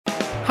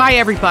Hi,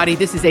 everybody.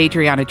 This is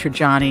Adriana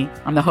Trajani.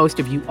 I'm the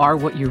host of You Are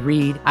What You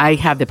Read. I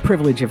have the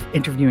privilege of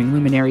interviewing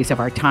luminaries of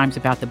our times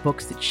about the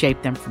books that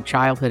shaped them from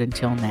childhood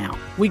until now.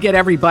 We get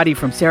everybody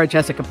from Sarah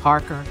Jessica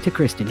Parker to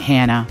Kristen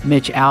Hanna,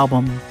 Mitch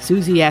Albom,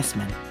 Susie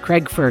Essman,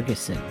 Craig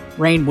Ferguson,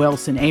 Rainn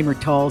Wilson, Amor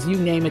Tolls, you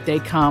name it, they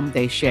come,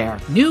 they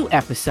share. New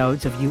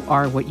episodes of You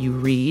Are What You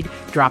Read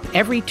drop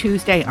every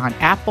Tuesday on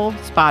Apple,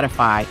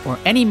 Spotify, or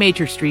any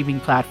major streaming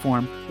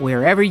platform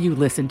wherever you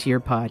listen to your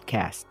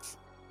podcasts.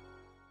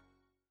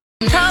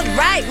 All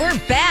right, we're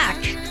back.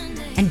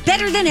 And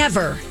better than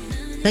ever,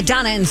 the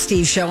Donna and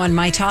Steve Show on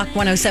My Talk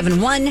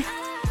 107.1,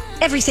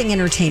 Everything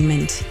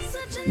Entertainment.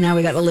 Now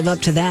we got to live up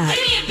to that.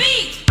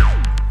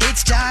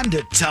 It's time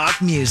to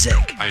talk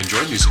music. I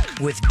enjoy music.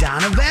 With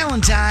Donna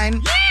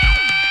Valentine.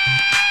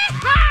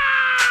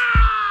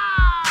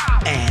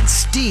 And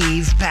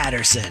Steve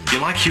Patterson. You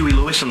like Huey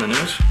Lewis on the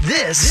news?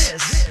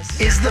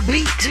 This is The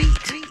Beat.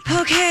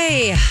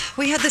 Okay,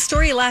 we had the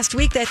story last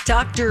week that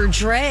Dr.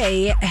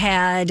 Dre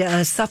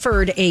had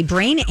suffered a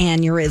brain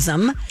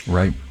aneurysm.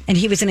 Right. And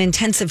he was in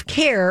intensive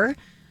care.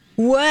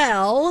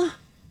 Well,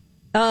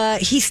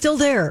 he's still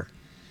there.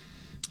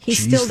 He's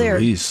still there.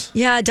 Louise.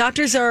 Yeah,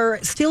 doctors are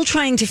still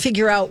trying to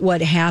figure out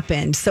what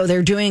happened. So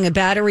they're doing a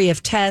battery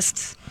of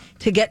tests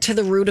to get to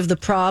the root of the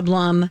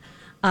problem.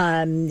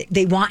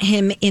 They want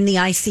him in the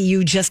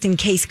ICU just in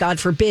case, God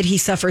forbid, he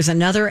suffers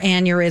another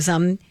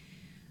aneurysm.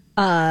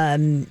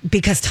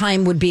 Because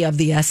time would be of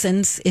the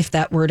essence if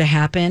that were to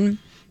happen.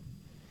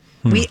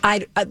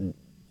 I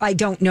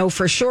don't know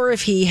for sure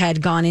if he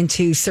had gone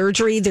into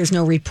surgery. There's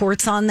no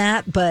reports on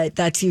that, but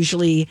that's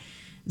usually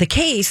the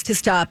case to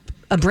stop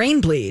a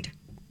brain bleed.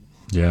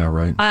 Yeah,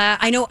 right.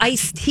 I know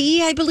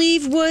Ice-T, I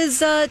believe, was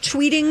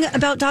tweeting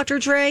about Dr.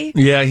 Dre.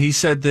 Yeah, he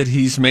said that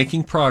he's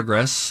making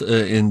progress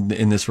in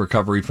this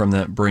recovery from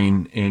that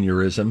brain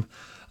aneurysm.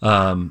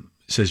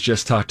 Says,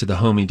 just talk to the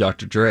homie,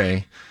 Dr.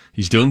 Dre.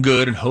 He's doing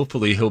good, and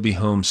hopefully he'll be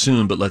home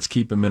soon, but let's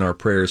keep him in our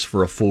prayers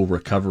for a full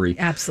recovery.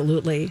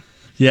 Absolutely.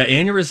 Yeah,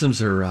 aneurysms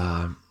are...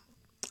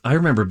 I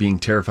remember being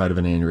terrified of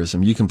an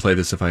aneurysm. You can play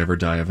this if I ever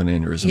die of an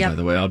aneurysm, by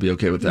the way. I'll be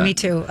okay with that. Me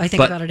too. I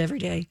think about it every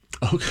day.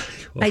 Okay.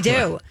 Well, I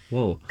do.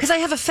 Whoa. Because I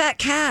have a fat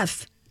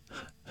calf.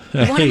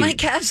 One of my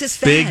calves is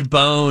fat. Big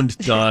boned,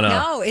 Donna.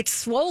 No, it's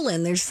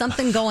swollen. There's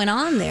something going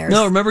on there.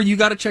 No, remember, you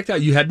got to check that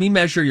out. You had me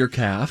measure your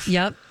calf.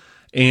 Yep.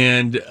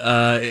 And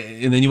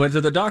then you went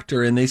to the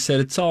doctor, and they said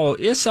it's all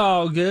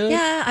good.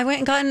 Yeah, I went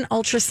and got an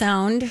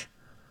ultrasound.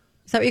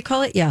 Is that what you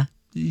call it? Yeah.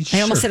 Sure.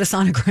 I almost said a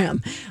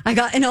sonogram. I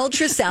got an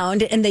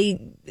ultrasound, and they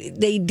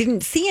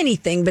didn't see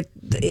anything, but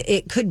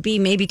it could be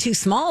maybe too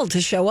small to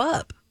show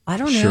up. I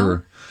don't know.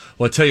 Sure.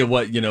 Well, I'll tell you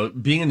what,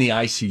 being in the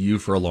ICU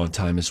for a long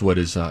time is what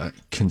is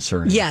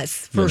concerning.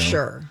 Yes, for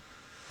sure.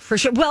 For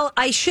sure. Well,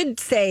 I should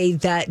say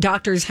that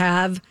doctors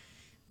have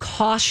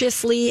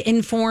cautiously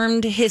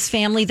informed his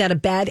family that a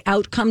bad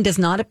outcome does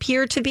not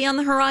appear to be on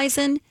the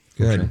horizon.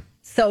 Good.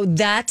 So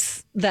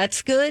that's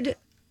good.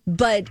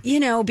 But,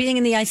 being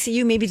in the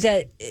ICU, maybe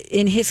that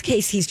in his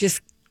case,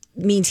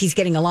 means he's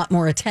getting a lot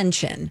more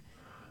attention.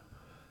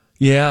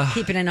 Yeah.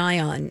 Keeping an eye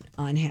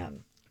on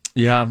him.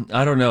 Yeah.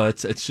 I don't know.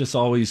 It's just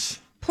always...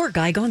 Poor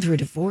guy going through a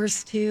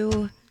divorce,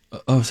 too.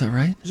 Oh, is that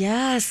right?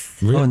 Yes.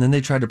 Really? Oh, and then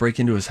they tried to break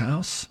into his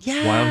house?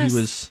 Yes. While he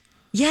was...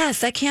 Yes,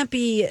 that can't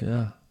be,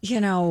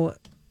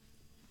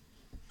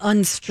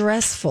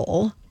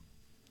 unstressful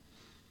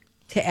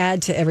to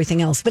add to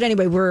everything else. But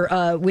anyway,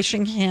 we're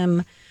wishing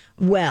him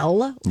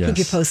well. Yes. Keep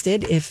you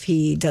posted if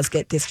he does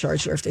get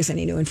discharged or if there's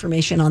any new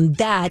information on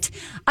that.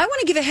 I want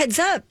to give a heads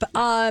up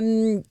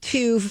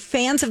to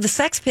fans of the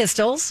Sex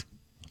Pistols.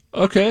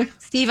 Okay.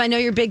 Steve, I know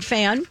you're a big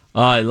fan.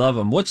 I love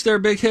them. What's their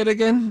big hit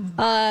again?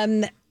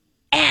 Anarchy.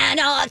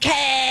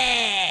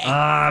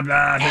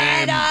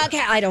 Anarchy.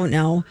 I don't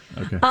know.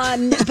 Okay.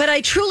 But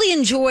I truly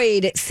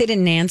enjoyed Sid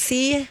and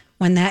Nancy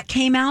when that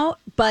came out.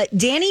 But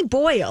Danny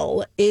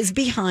Boyle is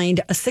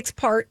behind a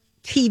 6-part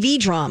TV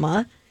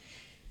drama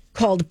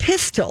called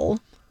Pistol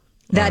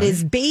that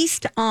is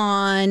based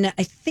on,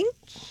 I think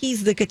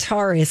he's the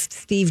guitarist,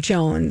 Steve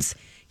Jones.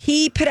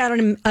 He put out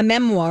a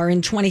memoir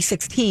in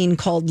 2016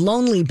 called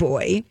Lonely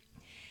Boy.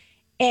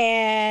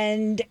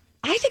 And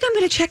I think I'm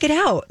going to check it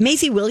out.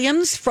 Maisie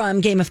Williams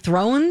from Game of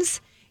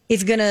Thrones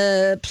is going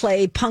to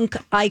play punk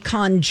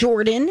icon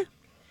Jordan.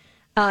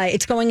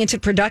 It's going into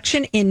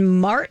production in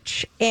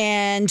March.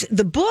 And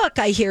the book,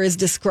 I hear, is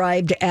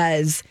described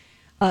as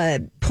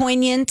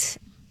poignant,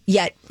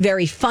 yet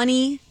very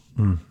funny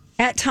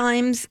at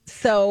times.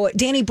 So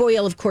Danny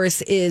Boyle, of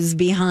course, is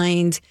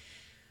behind...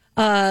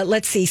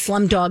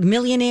 Slumdog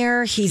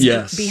Millionaire. He's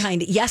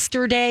behind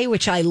Yesterday,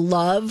 which I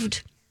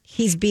loved.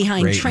 He's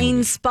behind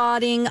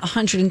Trainspotting,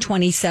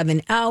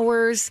 127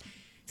 Hours.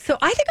 So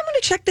I think I'm going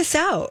to check this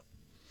out.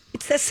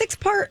 It's a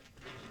 6-part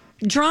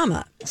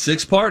drama.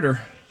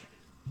 6-parter.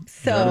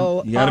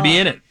 So you got to be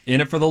in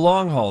it for the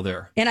long haul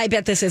there. And I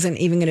bet this isn't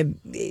even going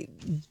to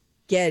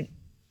get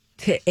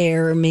to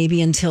air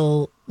maybe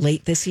until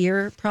late this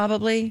year,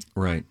 probably.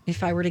 Right.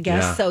 If I were to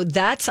guess. Yeah. So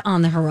that's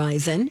on the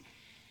horizon.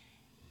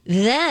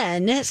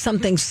 Then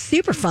something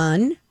super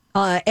fun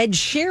Ed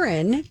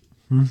Sheeran.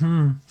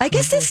 I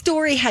guess this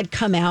story had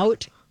come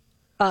out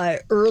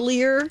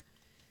earlier,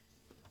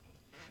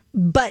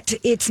 but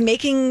it's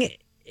making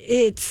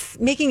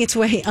its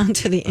way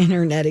onto the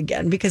internet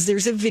again because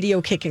there's a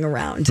video kicking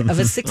around of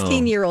a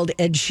 16-year-old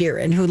Ed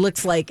Sheeran who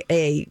looks like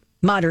a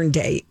modern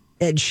day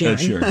Ed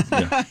Sheeran. Ed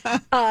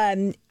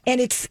Sheeran,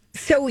 yeah.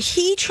 So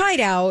he tried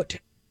out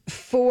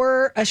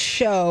for a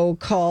show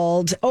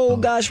called,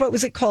 what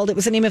was it called? It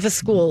was the name of a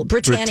school,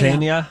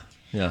 Britannia,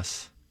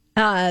 yes.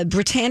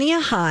 Britannia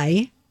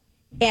High.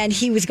 And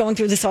he was going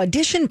through this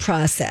audition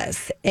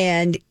process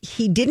and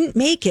he didn't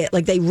make it.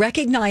 Like they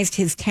recognized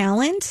his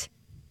talent,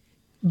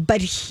 but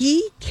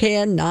he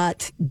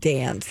cannot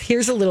dance.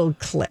 Here's a little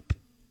clip.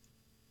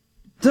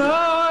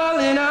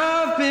 Darling,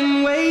 I've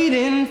been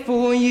waiting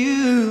for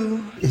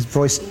you. His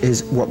voice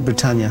is what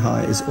Britannia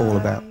High is all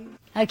about.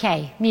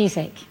 Okay,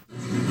 music.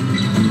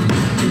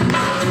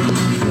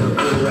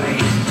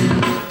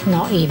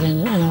 Not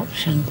even an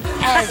option.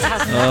 Ed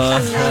hasn't a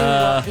clue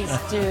what he's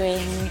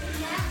doing,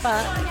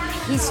 but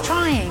he's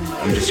trying.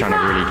 I'm just trying to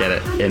really get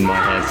it in my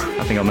head.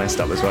 I think I messed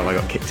up as well. I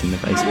got kicked in the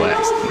face by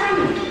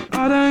accident.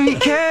 I don't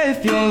care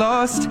if you're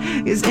lost,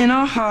 it's in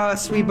our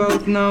hearts, we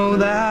both know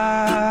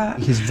that.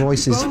 His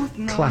voice is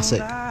classic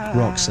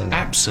rock singer.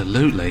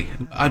 Absolutely.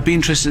 I'd be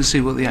interested to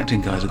see what the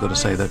acting guys have got to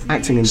say, though.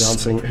 Acting and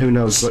dancing, who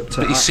knows?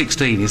 But he's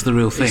 16, he's the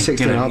real thing. He's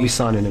 16, I'll be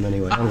signing him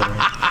anyway.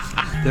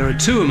 There are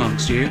two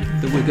amongst you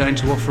that we're going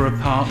to offer a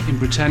part in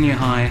Britannia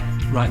High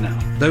right now.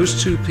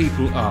 Those two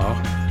people are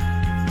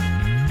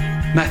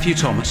Matthew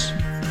Thomas.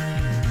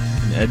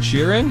 Ed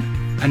Sheeran?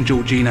 And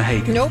Georgina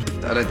Hagen. Nope.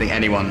 I don't think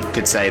anyone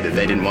could say that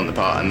they didn't want the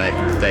part and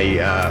they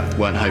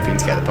weren't hoping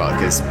to get the part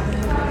because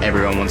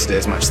everyone wants to do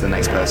as much as the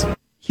next person.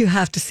 You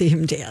have to see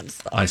him dance.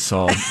 I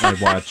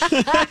watched.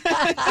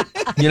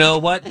 You know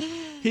what?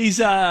 He's,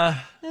 his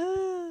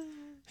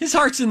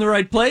heart's in the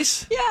right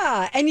place.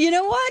 Yeah. And you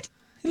know what?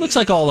 He looks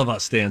like all of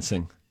us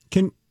dancing.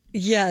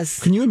 Yes.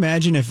 Can you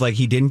imagine if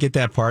he didn't get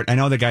that part? I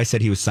know the guy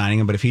said he was signing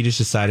him, but if he just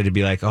decided to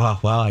be like, oh,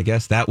 well, I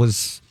guess that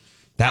was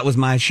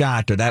my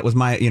shot or that was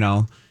my,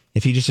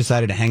 if he just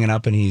decided to hang it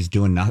up and he's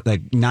doing not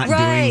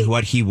doing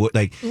what he would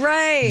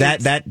right.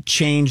 That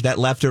change, that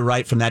left or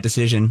right from that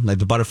decision, like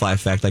the butterfly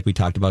effect, like we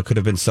talked about, could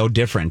have been so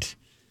different,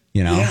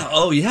 Yeah.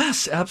 Oh,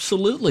 yes,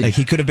 absolutely. Like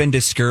he could have been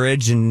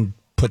discouraged and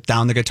put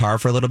down the guitar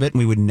for a little bit and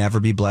we would never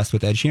be blessed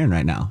with Ed Sheeran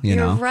right now.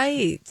 You're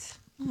right.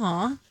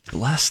 Aw.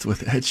 Blessed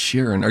with Ed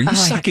Sheeran. Are you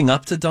sucking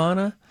up to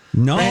Donna?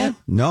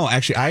 No.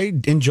 Actually, I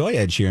enjoy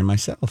Ed Sheeran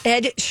myself.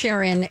 Ed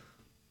Sheeran,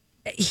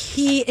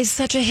 he is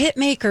such a hit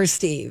maker,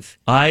 Steve.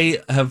 I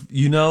have,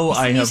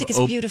 music is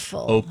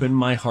beautiful. Opened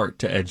my heart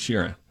to Ed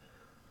Sheeran.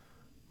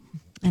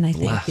 And I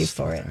thank you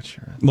for it.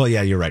 Well,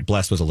 yeah, you're right.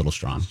 Blessed was a little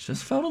strong.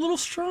 Just felt a little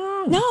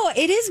strong. No,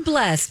 it is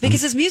blessed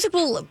because his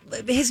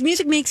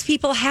music makes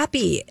people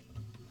happy.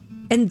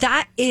 And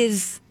that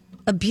is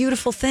a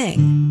beautiful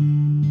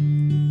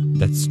thing.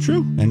 That's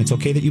true. And it's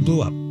okay that you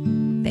blew up.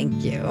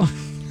 Thank you.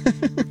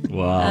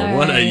 Wow,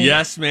 what a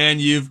yes man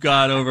you've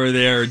got over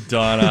there,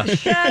 Donna.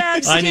 Shout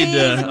out, Steve.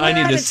 I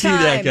need to see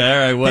that guy. All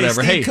right,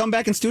 whatever. Hey, come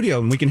back in studio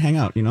and we can hang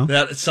out,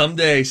 That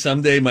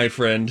someday, my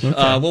friend.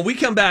 Okay. When we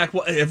come back,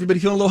 everybody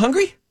feeling a little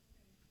hungry?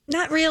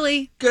 Not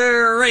really.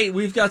 Great.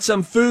 We've got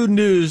some food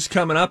news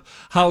coming up.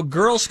 How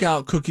Girl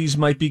Scout cookies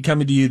might be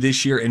coming to you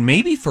this year and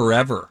maybe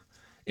forever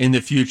in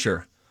the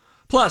future.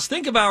 Plus,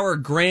 think of our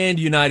grand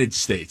United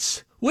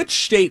States. Which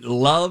state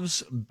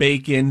loves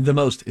bacon the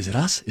most? Is it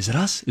us? Is it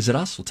us? Is it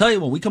us? We'll tell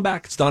you when we come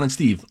back. It's Don and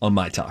Steve on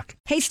My Talk.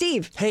 Hey,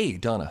 Steve. Hey,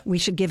 Donna. We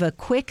should give a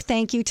quick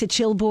thank you to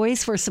Chill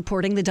Boys for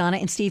supporting the Donna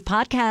and Steve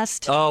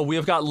podcast. Oh, we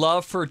have got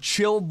love for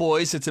Chill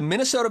Boys. It's a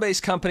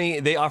Minnesota-based company.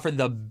 They offer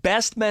the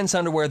best men's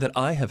underwear that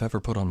I have ever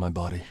put on my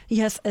body.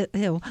 Yes,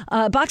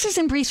 boxers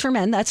and briefs for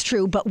men, that's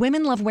true, but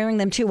women love wearing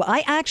them too.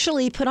 I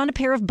actually put on a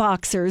pair of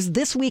boxers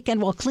this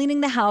weekend while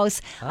cleaning the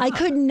house. I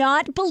could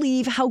not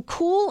believe how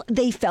cool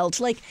they felt,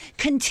 like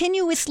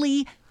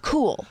continuously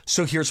cool.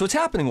 So here's what's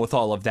happening with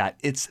all of that.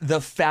 It's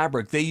the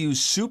fabric. They use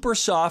super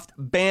soft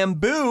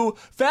bamboo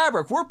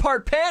fabric. We're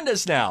part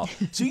pandas now.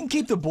 So you can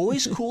keep the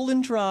boys cool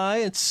and dry.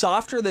 It's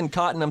softer than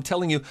cotton, I'm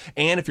telling you.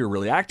 And if you're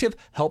really active,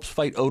 helps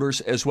fight odors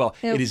as well.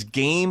 Yep. It is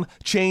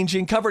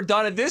game-changing cover.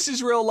 Donna, this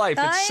is real life.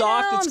 It's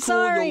soft, it's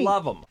cool, you'll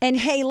love them. And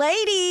hey,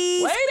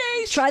 ladies,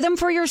 try them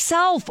for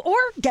yourself or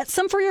get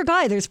some for your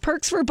guy. There's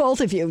perks for both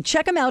of you.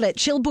 Check them out at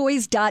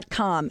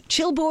chillboys.com.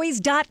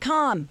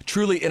 Chillboys.com.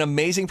 Truly an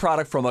amazing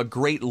product from a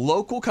great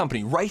local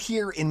company right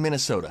here in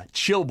Minnesota.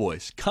 Chill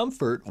Boys,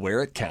 comfort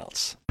where it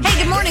counts.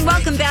 Hey, good morning.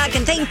 Welcome back.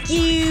 And thank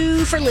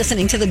you for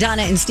listening to the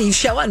Donna and Steve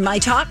show on My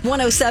Talk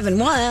 107.1.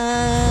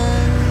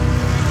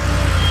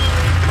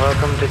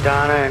 Welcome to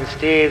Donna and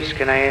Steve's.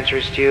 Can I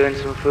interest you in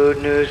some food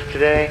news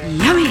today?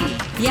 Yummy.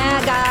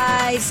 Yeah,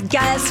 guys,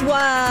 guess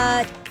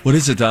what? What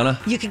is it, Donna?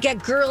 You could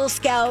get Girl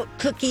Scout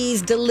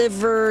cookies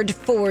delivered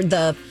for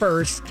the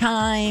first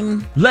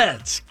time.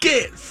 Let's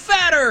get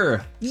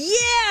fatter.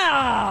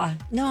 Yeah.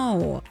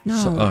 No.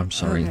 I'm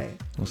sorry. Okay.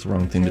 That's the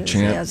wrong thing to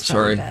chant. Yeah, it's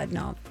Sorry. bad.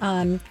 No.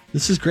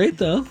 This is great,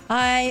 though.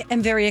 I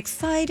am very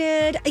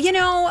excited. You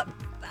know,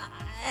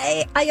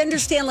 I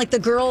understand like the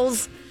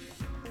girls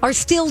are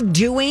still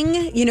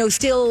doing,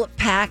 still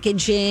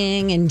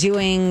packaging and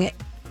doing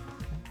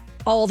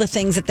all the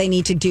things that they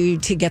need to do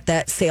to get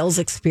that sales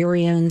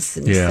experience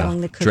and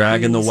selling the cookies.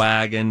 Dragging the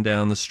wagon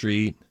down the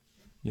street,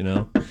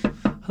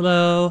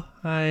 Hello,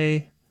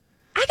 hi.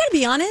 I got to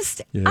be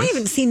honest, Yes? I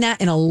haven't seen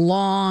that in a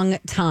long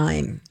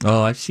time.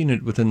 Oh, I've seen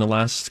it within the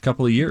last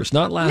couple of years,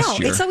 not last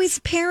year. No, it's always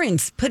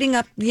parents putting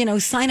up,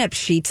 sign-up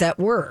sheets at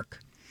work.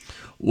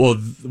 Well,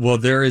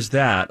 there is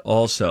that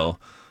also,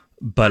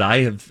 but I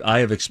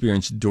have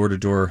experienced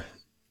door-to-door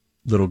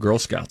little Girl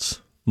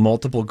Scouts,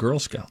 multiple Girl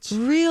Scouts.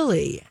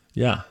 Really?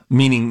 Yeah,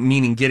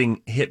 meaning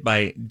getting hit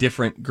by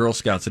different Girl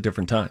Scouts at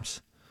different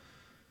times.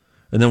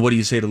 And then what do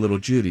you say to little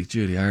Judy?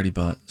 Judy, I already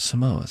bought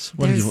Samoas.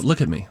 What do you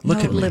look at me? Look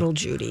at me, little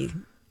Judy.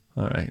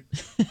 All right,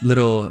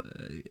 little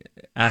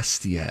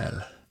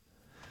Astiel.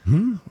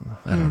 I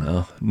don't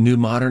know. New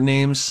modern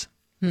names.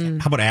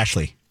 How about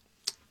Ashley?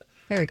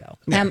 There we go.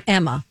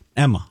 Emma.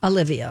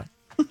 Olivia.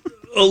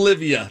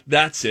 Olivia.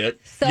 That's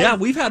it. So- yeah,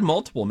 we've had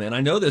multiple, man.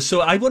 I know this.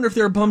 So I wonder if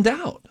they're bummed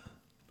out.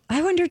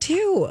 I wonder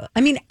too.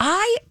 I mean,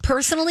 I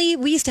personally,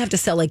 we used to have to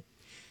sell like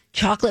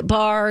chocolate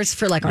bars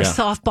for like our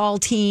softball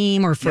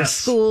team or for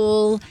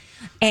school.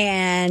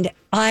 And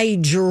I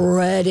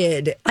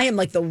am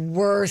like the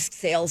worst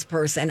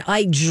salesperson.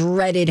 I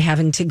dreaded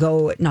having to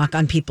go knock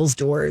on people's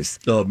doors.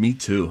 Oh, me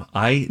too.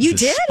 You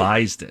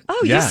despised it.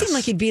 Oh, yes. you seem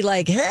like you'd be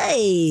like,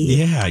 hey.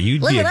 Yeah,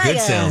 you'd be a good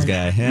sales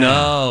guy. Yeah.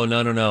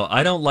 No.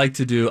 I don't like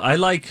to do, I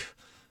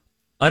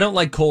don't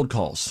like cold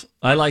calls.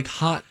 I like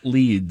hot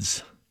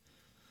leads.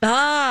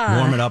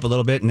 Warm it up a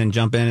little bit and then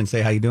jump in and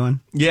say, how you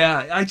doing?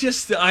 Yeah, I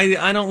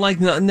don't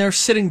like, and they're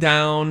sitting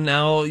down.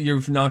 Now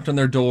you've knocked on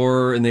their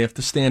door and they have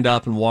to stand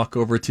up and walk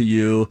over to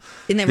you.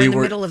 And they were in the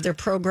middle of their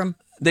program.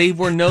 They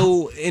were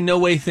in no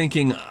way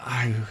thinking,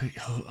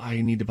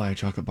 I need to buy a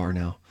chocolate bar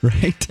now.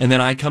 Right. And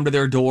then I come to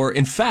their door.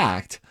 In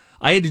fact,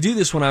 I had to do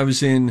this when I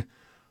was in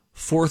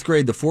fourth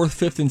grade. The 4th,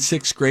 5th, and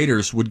 6th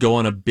graders would go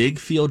on a big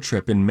field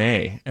trip in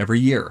May every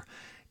year.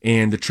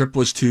 And the trip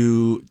was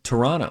to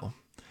Toronto.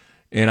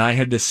 And I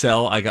had to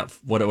sell, I got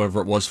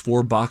whatever it was,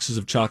 4 boxes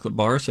of chocolate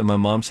bars. And my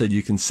mom said,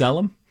 you can sell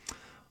them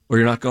or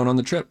you're not going on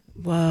the trip.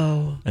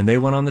 Whoa. And they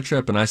went on the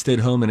trip and I stayed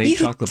home and ate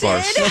chocolate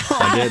bars.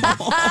 I did. Yep.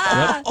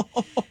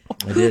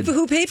 I did.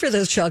 Who paid for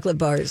those chocolate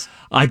bars?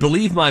 I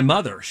believe my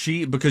mother.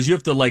 Because you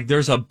have to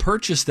there's a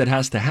purchase that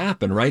has to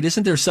happen, right?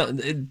 Isn't there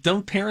something,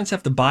 don't parents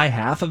have to buy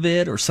half of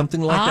it or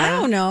something like that?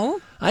 I don't know.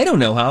 I don't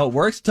know how it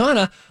works.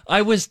 Donna,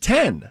 I was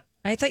 10.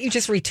 I thought you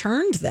just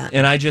returned them.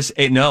 And I just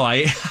ate,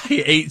 I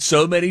ate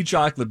so many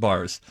chocolate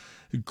bars.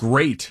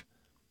 Great.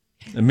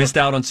 I missed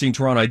out on seeing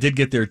Toronto. I did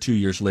get there 2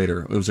 years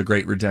later. It was a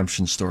great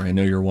redemption story. I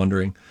know you're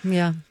wondering.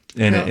 Yeah.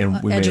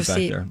 And we made it back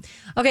there.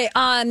 Okay.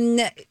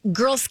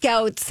 Girl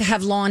Scouts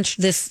have launched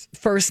this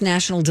first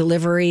national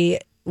delivery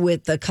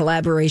with the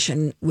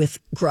collaboration with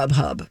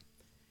Grubhub.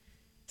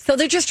 So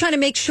they're just trying to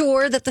make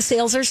sure that the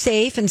sales are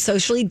safe and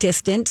socially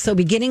distant. So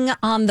beginning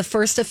on the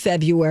 1st of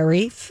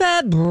February,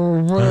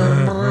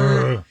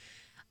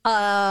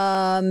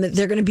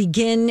 they're going to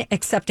begin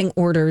accepting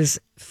orders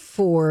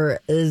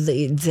for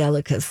the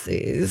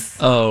delicacies.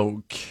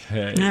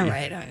 Okay. All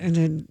right.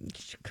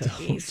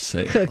 Cookies. Don't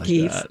say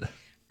Cookies. it like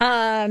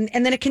that.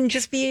 And then it can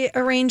just be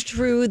arranged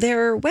through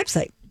their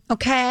website.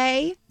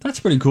 Okay. That's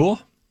pretty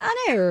cool. I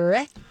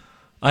know.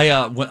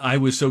 I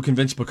was so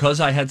convinced because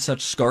I had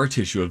such scar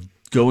tissue of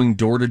going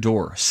door to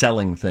door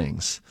selling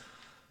things.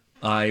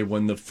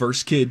 When the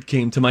first kid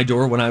came to my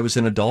door when I was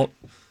an adult,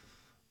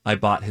 I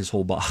bought his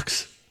whole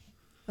box.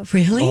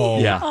 Really? Oh,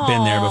 yeah.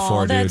 Been there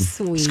before, dude. That's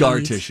sweet. Scar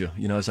tissue.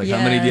 It's like, how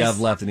many do you have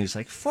left? And he's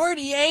like,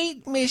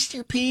 48,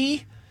 Mr.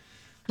 P.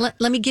 Let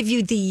me give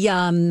you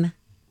the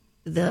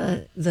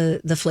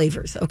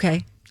flavors,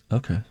 okay?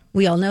 Okay.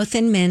 We all know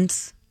Thin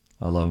Mints.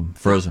 I love them.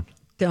 Frozen.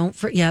 Don't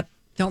forget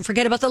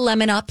about the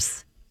Lemon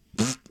Ups,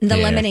 the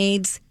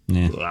lemonades,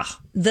 Ugh.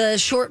 the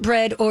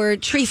shortbread or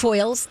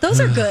trefoils.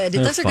 Those are good.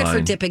 Those are good for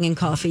fine. dipping in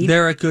coffee.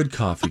 They're a good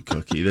coffee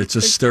cookie. It's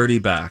a sturdy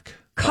back.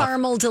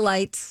 Caramel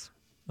Delights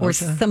or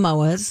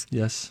Samoas.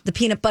 Yes. The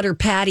peanut butter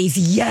patties.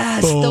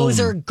 Yes, those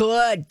are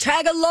good.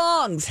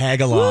 Tag-alongs.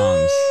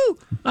 Tag-alongs. Woo!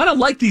 I don't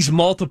like these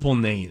multiple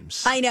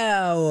names. I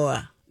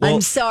know. Well,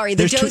 I'm sorry.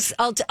 The dose.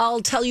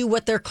 I'll tell you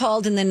what they're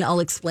called, and then I'll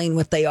explain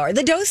what they are.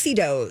 The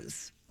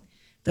Do-si-dos.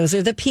 Those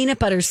are the peanut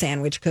butter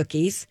sandwich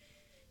cookies.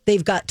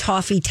 They've got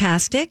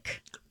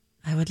Toffee-tastic.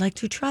 I would like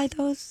to try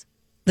those.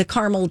 The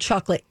caramel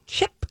chocolate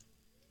chip.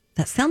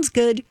 That sounds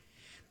good.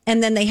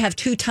 And then they have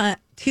two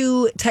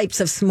types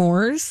of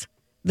s'mores.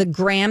 The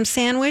graham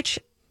sandwich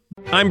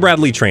I'm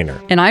Bradley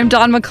Trainer. And I'm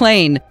Don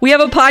McClain. We have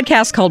a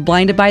podcast called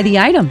Blinded by the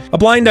Item. A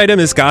blind item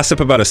is gossip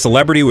about a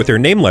celebrity with their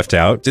name left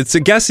out. It's a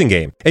guessing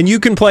game, and you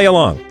can play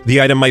along.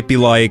 The item might be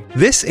like,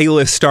 this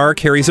A-list star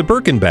carries a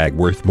Birkin bag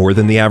worth more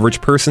than the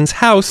average person's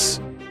house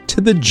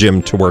to the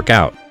gym to work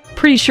out.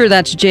 Pretty sure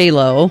that's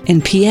J-Lo.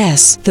 And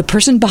P.S. the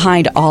person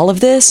behind all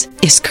of this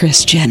is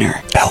Kris Jenner,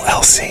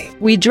 LLC.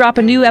 We drop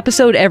a new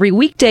episode every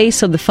weekday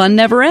so the fun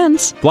never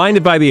ends.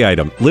 Blinded by the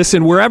Item.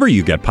 Listen wherever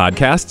you get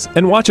podcasts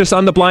and watch us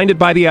on the Blinded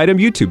by the Item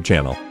YouTube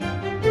channel.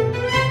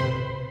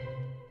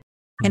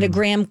 And a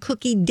graham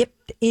cookie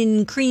dipped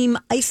in cream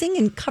icing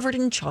and covered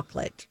in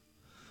chocolate.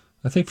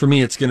 I think for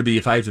me, it's going to be,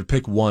 if I have to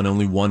pick one,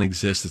 only one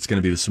exists, it's going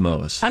to be the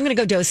Samoas. I'm going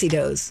to go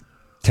do-si-dos.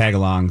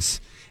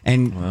 Tag-alongs.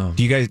 And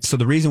do you guys, so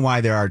the reason why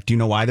there are, do you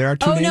know why there are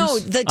two names? Oh, no,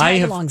 the I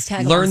have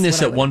tag-alongs. learned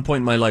this at one point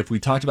in my life. We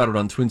talked about it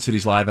on Twin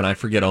Cities Live, and I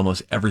forget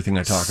almost everything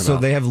I talk about. So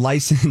they have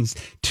licensed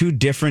two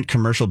different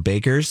commercial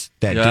bakers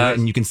that do it,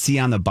 and you can see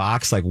on the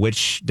box like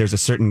which, there's a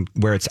certain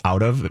where it's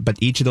out of, but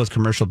each of those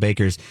commercial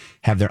bakers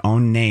have their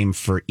own name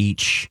for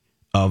each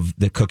of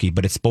the cookie,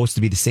 but it's supposed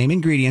to be the same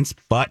ingredients,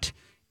 but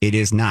it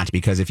is not,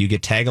 because if you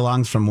get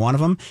tag-alongs from one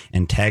of them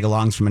and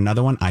tag-alongs from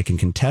another one, I can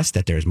contest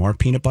that there's more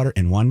peanut butter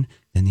in one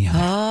than the other.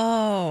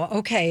 Oh,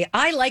 okay.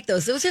 I like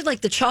those. Those are like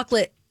the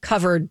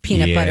chocolate-covered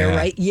peanut butter,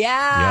 right?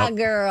 Yeah,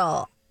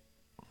 girl.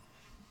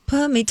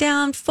 Put me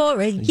down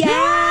for a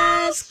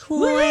yes,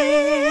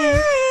 queen.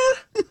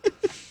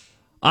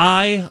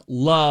 I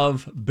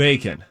love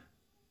bacon.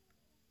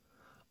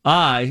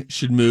 I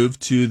should move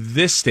to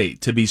this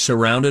state to be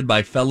surrounded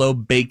by fellow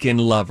bacon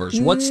lovers.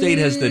 What state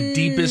has the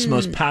deepest,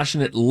 most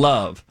passionate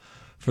love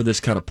for this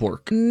kind of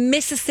pork?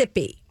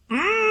 Mississippi.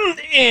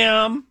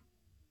 Am.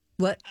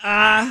 What?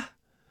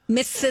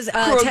 Texas.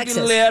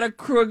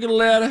 Crooked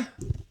letter.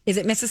 Is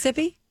it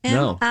Mississippi?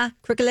 No.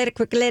 Crooked letter.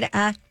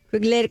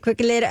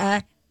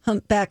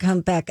 Humpback.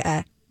 Could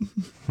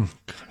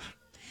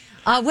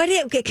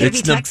it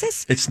be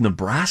Texas? It's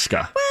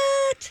Nebraska.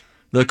 What?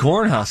 The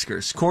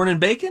Cornhuskers. Corn and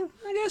bacon?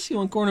 I guess you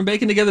want corn and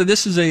bacon together.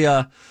 This is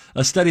a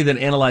study that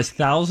analyzed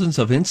thousands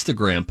of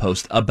Instagram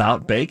posts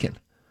about bacon.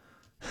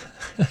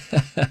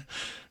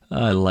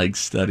 I like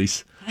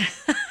studies.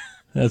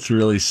 That's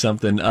really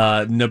something.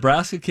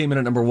 Nebraska came in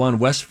at number 1.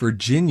 West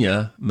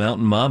Virginia,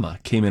 Mountain Mama,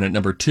 came in at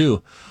number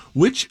 2.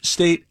 Which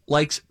state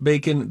likes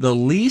bacon the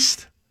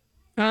least?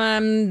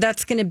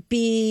 That's going to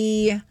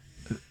be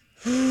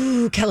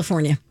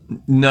California.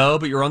 No,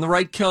 but you're on the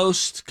right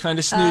coast. Kind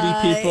of snooty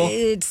people.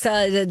 It's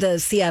the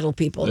Seattle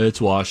people.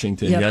 It's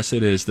Washington. Yep. Yes,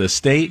 it is. The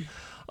state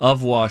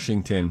of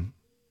Washington.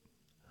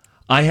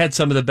 I had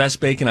some of the best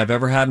bacon I've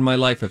ever had in my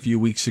life a few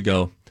weeks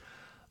ago.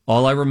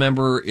 All I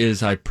remember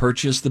is I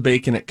purchased the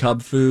bacon at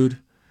Cub Food.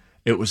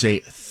 It was a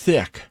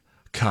thick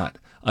cut.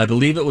 I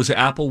believe it was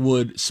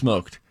Applewood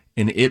smoked,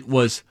 and it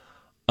was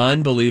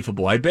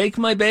unbelievable. I bake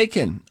my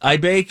bacon. I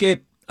bake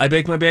it. I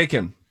bake my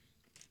bacon.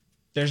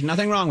 There's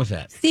nothing wrong with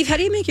that. Steve, how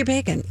do you make your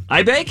bacon?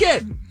 I bake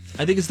it.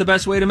 I think it's the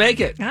best way to make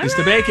it, is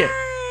to bake it.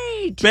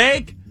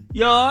 Bake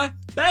your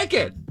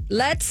bacon.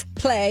 Let's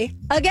play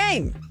a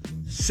game.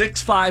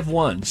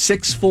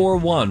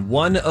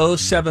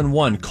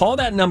 651-641-1071. Call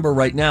that number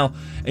right now,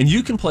 and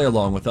you can play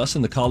along with us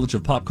in the College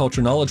of Pop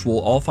Culture Knowledge. We'll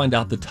all find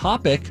out the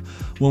topic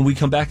when we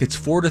come back. It's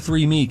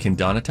 4-3 me. Can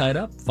Donna tie it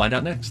up? Find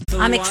out next.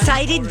 I'm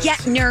excited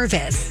yet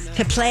nervous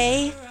to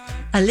play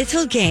a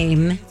little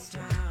game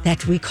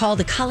that we call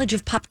the College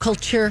of Pop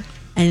Culture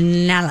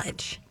and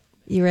Knowledge.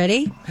 You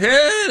ready? Hit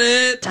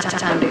it!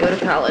 Time to go to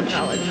college.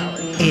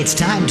 It's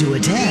time to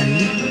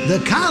attend the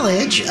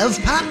College of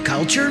Pop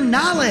Culture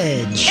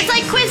Knowledge. It's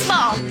like quiz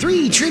ball.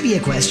 3 trivia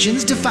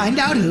questions to find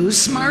out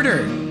who's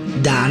smarter.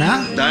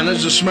 Donna?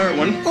 Donna's a smart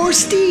one. Or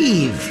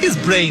Steve? His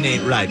brain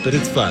ain't right, but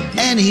it's fun.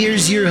 And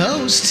here's your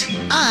host.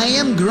 I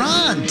am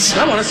Grant.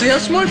 I want to see how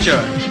smart you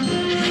are.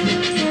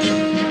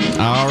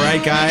 All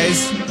right,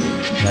 guys.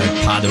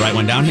 Gotta pod the right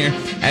one down here.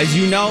 As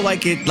you know,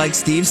 like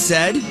Steve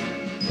said,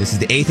 this is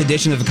the 8th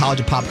edition of the College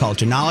of Pop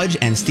Culture Knowledge,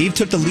 and Steve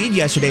took the lead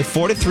yesterday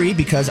 4-3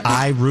 because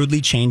I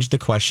rudely changed the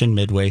question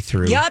midway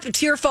through. Yep,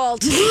 it's your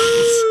fault. Take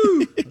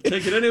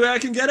it any way I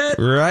can get it.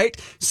 Right.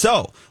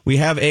 So we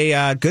have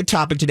a good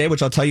topic today,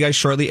 which I'll tell you guys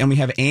shortly, and we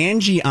have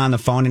Angie on the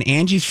phone, and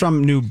Angie's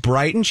from New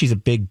Brighton. She's a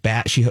big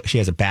bat. She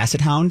has a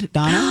basset hound,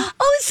 Donna.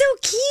 Oh, it's so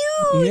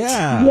cute.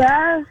 Yeah.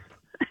 Yes.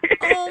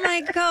 Oh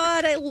my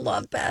God, I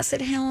love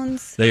basset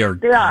hounds. They are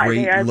They are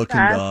great-looking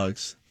fast.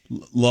 dogs.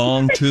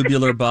 Long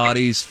tubular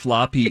bodies,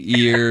 floppy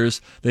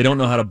ears. They don't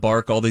know how to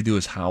bark. All they do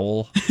is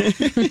howl.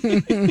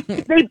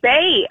 They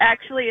bay.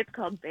 Actually, it's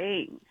called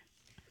baying.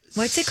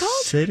 What's it called?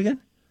 Say it again.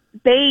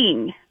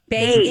 Baying.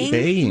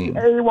 Baying.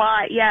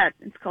 A-Y. Yeah,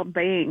 it's called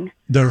baying.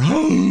 They're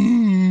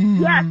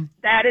home. Yes,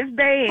 that is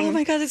baying. Oh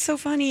my God, that's so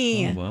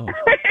funny. Oh, wow.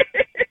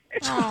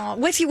 Oh,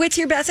 what's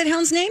your basset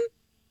hound's name?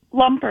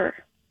 Lumper.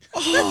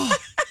 Oh,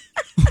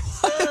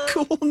 what a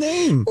cool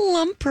name.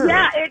 Lumper.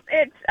 Yeah,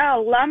 it's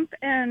Lump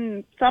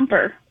and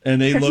Thumper. And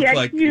they 'Cause look he had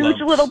like huge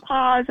lumps. little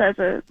paws as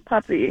a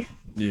puppy.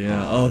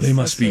 Yeah. Oh, they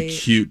must be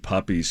sweet. cute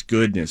puppies.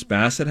 Goodness.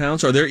 Basset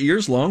hounds. Are their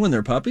ears long when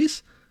they're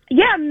puppies?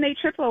 Yeah, and they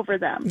trip over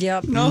them.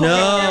 Yep.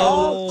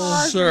 No,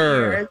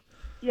 sir.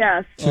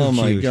 Yes. Oh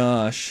my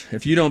gosh.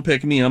 If you don't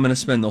pick me, I'm going to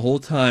spend the whole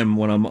time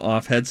when I'm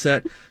off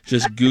headset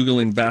just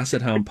Googling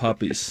Basset Hound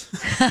puppies.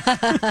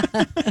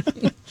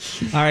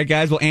 All right,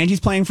 guys. Well, Angie's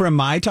playing for a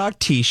My Talk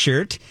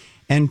t-shirt.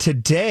 And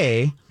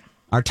today,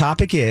 our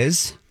topic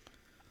is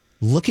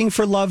looking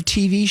for love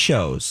TV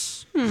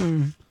shows.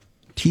 Reality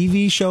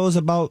TV shows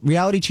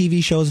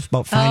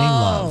about finding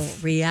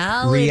love.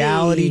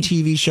 Reality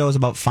TV shows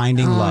about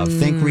finding love.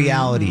 Think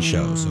reality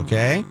shows,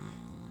 okay?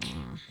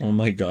 Oh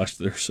my gosh,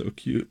 they're so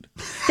cute.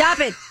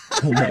 Stop it.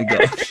 Oh my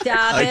gosh.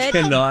 Stop it. I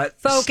cannot.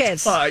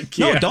 Focus. I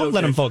can't. No, don't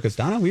let him focus,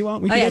 Donna.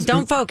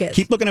 Don't focus.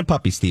 Keep looking at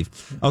puppies,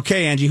 Steve.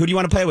 Okay, Angie, who do you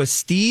want to play with,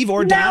 Steve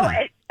or Donna?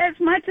 No, as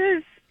much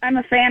as I'm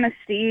a fan of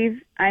Steve,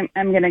 I'm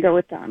going to go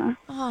with Donna.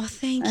 Oh,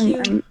 thank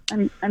you.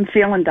 I'm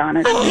feeling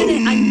Donna.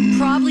 I'm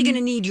probably going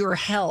to need your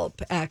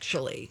help,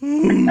 actually.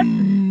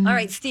 All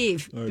right,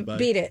 Steve,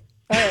 beat it.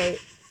 All right.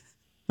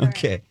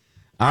 Okay.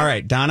 All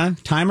right, Donna,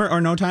 timer or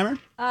no timer?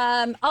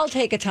 I'll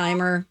take a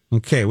timer.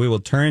 Okay, we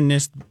will turn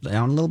this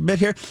down a little bit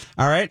here.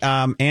 All right,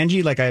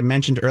 Angie, like I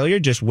mentioned earlier,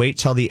 just wait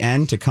till the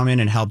end to come in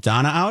and help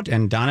Donna out,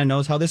 and Donna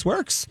knows how this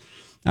works.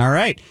 All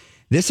right.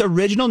 This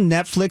original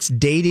Netflix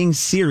dating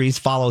series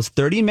follows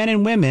 30 men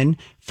and women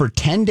for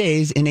 10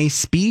 days in a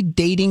speed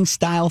dating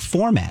style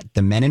format.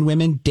 The men and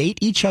women date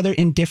each other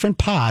in different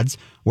pods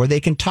where they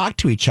can talk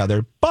to each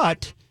other,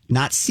 but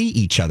not see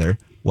each other.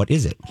 What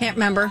is it? Can't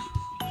remember.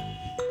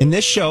 In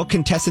this show,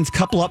 contestants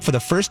couple up for the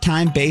first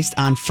time based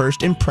on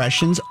first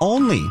impressions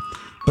only.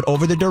 But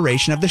over the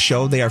duration of the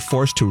show, they are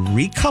forced to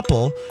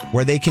recouple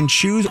where they can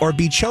choose or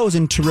be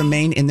chosen to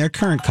remain in their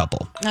current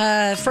couple.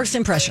 First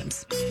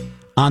impressions.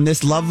 On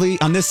this love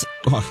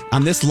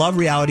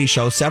reality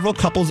show, several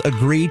couples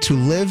agree to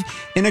live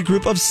in a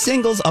group of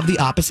singles of the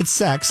opposite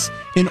sex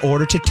in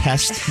order to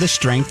test the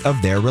strength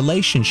of their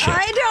relationship.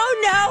 I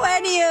don't know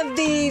any of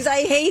these.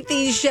 I hate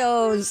these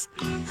shows.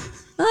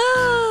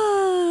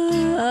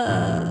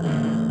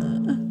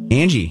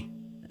 Angie.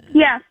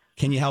 Yes.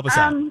 Can you help us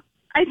out?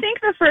 I think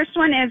the first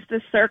one is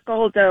The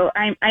Circle, though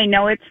I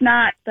know it's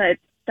not, but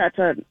that's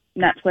a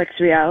Netflix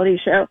reality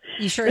show.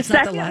 You sure the it's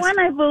not the second last one,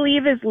 I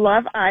believe, is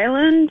Love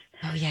Island.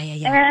 Oh, yeah.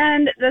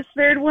 And the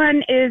third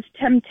one is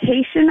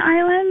Temptation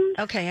Island.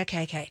 Okay.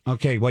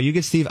 Okay, well, you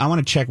get Steve. I want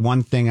to check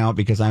one thing out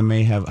because I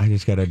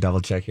just got to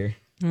double check here.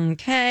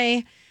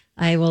 Okay.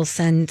 I will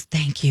send,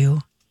 thank you.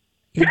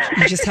 You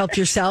just helped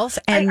yourself.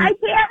 And I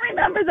can't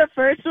remember the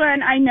first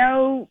one. I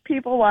know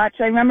people watch.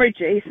 I remember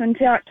Jason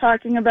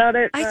talking about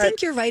it. I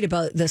think you're right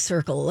about The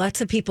Circle.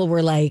 Lots of people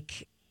were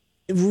like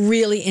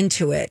really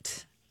into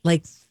it,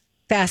 like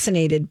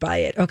fascinated by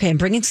it. Okay, I'm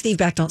bringing Steve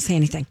back. Don't say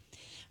anything.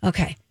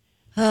 Okay.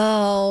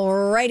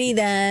 Alrighty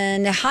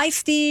then. Hi,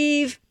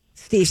 Steve.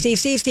 Steve.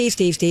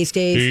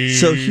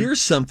 So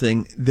here's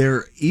something.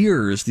 Their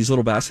ears, these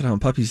little Basset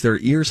Hound puppies, their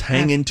ears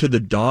hang into the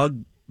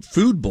dog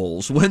food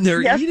bowls when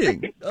they're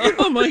eating.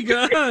 Oh my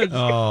god!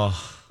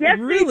 Oh, yes,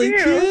 really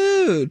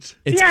cute.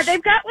 Yeah,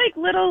 they've got like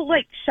little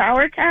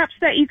shower caps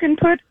that you can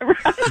put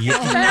around.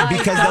 Yeah,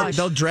 because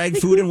they'll drag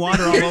food and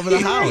water all over the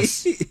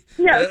house.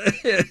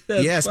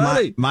 Yes,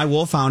 my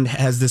wolfhound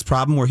has this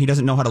problem where he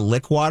doesn't know how to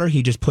lick water.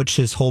 He just puts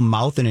his whole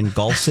mouth and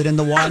engulfs it in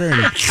the water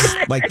and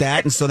like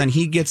that. And so then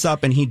he gets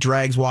up and he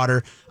drags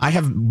water. I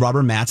have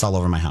rubber mats all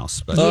over my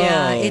house. But.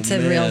 Yeah, it's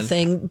a real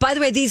thing. By the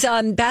way, these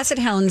Basset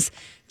Hounds,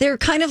 they're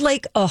kind of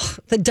like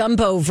the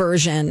Dumbo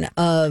version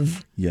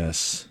of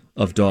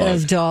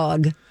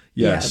dog.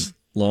 Yes,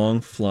 long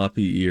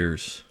floppy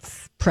ears.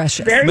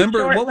 Precious.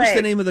 Remember what was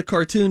the name of the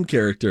cartoon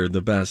character,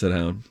 the Basset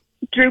Hound?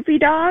 Droopy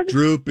Dog?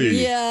 Droopy.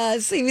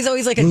 Yes, he was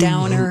always like a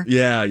downer.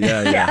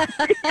 Yeah.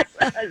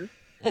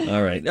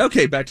 All right.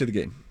 Okay, back to the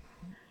game.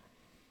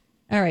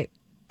 All right.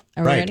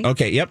 Are we ready?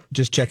 Okay, yep.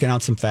 Just checking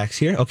out some facts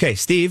here. Okay,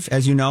 Steve,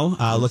 as you know,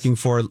 looking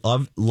for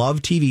love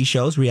TV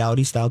shows,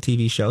 reality-style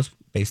TV shows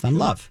based on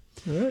love.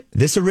 Right.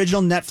 This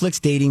original Netflix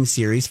dating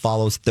series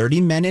follows 30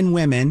 men and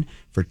women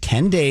for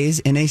 10 days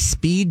in a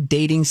speed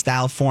dating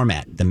style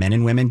format. The men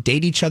and women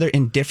date each other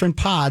in different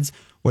pods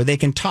where they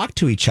can talk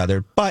to each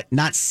other but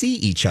not see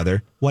each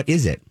other. What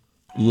is it?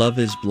 Love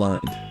is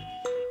Blind.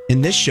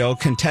 In this show,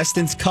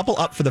 contestants couple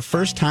up for the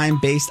first time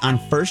based on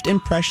first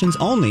impressions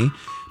only,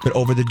 but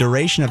over the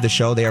duration of the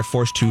show, they are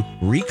forced to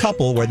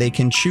recouple where they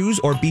can choose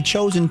or be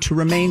chosen to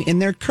remain in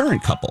their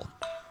current couple.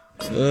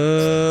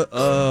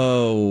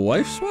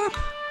 Wife swap?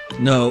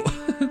 No.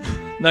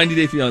 90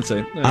 Day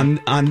Fiance.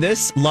 On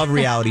this love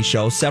reality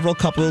show, several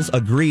couples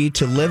agree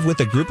to live with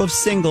a group of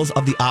singles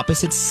of the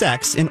opposite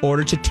sex in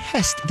order to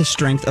test the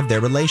strength of their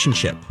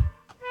relationship.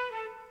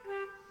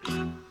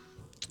 You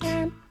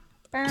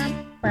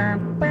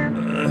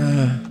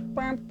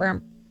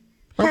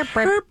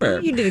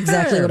did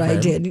exactly what I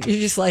did. You're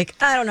just like,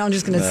 I don't know, I'm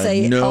just going to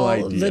say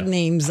all the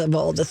names of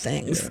all the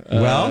things.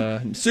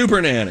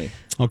 Super Nanny.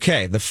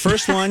 Okay, the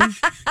first one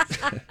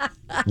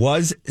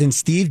was, and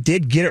Steve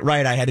did get it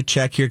right. I had to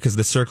check here because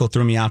the circle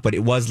threw me off, but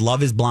it was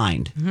Love is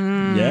Blind.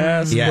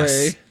 Yes.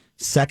 Way.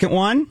 Second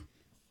one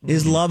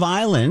is Love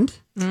Island.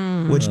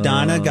 which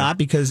Donna got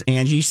because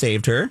Angie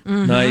saved her.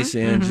 Nice,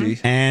 Angie.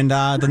 And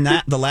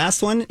the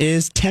last one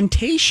is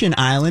Temptation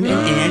Island, and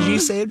Angie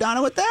saved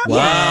Donna with that.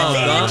 Wow,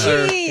 Yes,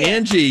 Donna, Angie.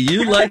 Angie,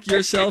 you like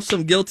yourself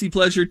some guilty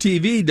pleasure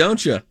TV,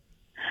 don't you?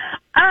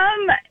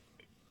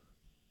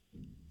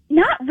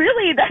 Not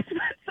really. That's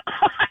what's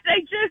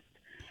odd.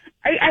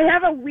 I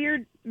have a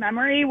weird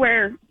memory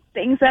where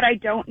things that I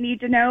don't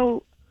need to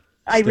know,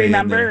 I Stay in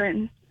remember,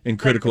 there. and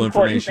critical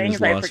important information is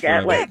things I lost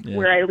forget, forever. like Yeah.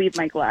 where I leave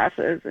my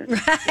glasses and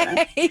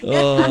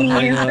Oh,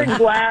 my keys God. and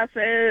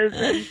glasses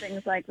and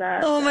things like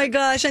that. Oh my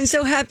gosh, I'm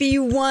so happy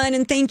you won,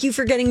 and thank you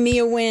for getting me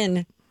a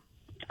win.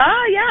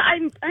 Oh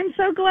yeah, I'm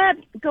so glad.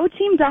 Go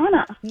Team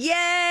Donna!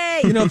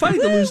 Yay! You know, if I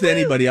had to lose to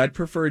anybody, I'd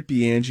prefer it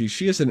be Angie.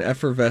 She has an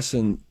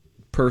effervescent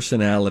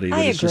personality that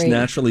I is just agree.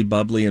 naturally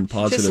bubbly and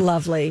positive. Just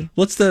lovely.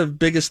 What's the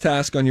biggest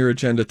task on your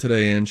agenda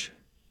today, Ange?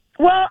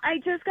 Well, I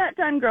just got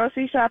done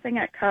grocery shopping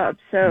at Cubs,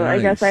 so I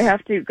Nice. guess I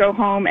have to go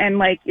home and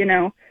Run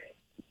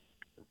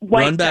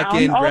wipe back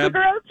down in, all grab- the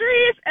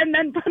groceries and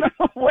then put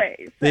them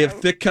away. They have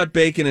thick cut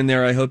bacon in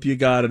there. I hope you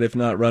got it. If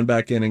not, run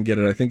back in and get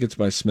it. I think it's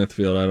by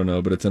Smithfield. I don't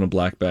know, but it's in a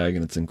black bag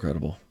and it's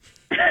incredible.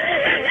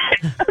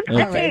 All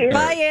right.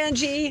 Bye,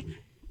 Angie.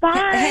 Bye.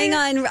 Hang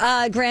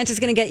on. Grant is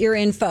going to get your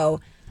info.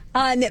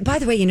 By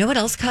the way, you know what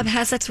else Cub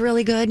has that's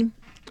really good?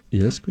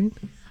 Yes, Queen?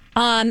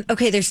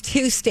 Okay, there's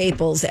two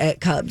staples at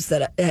Cub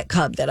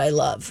that I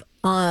love.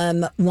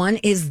 One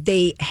is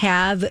they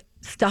have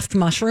stuffed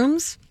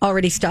mushrooms,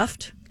 already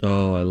stuffed.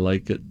 Oh, I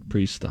like it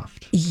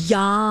pre-stuffed.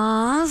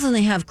 Yas, and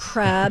they have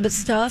crab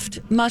stuffed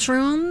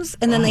mushrooms,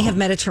 and then they have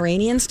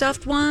Mediterranean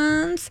stuffed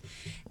ones,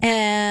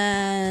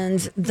 and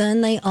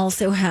then they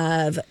also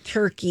have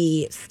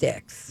turkey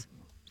sticks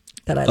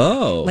that I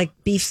Oh. like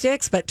beef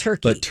sticks, but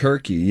turkey. But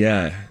turkey,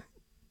 yeah.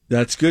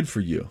 That's good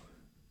for you.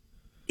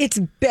 It's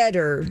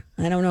better.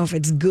 I don't know if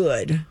it's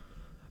good.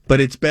 But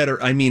it's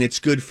better. I mean, it's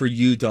good for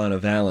you, Donna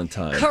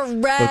Valentine.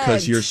 Correct.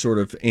 Because you're sort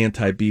of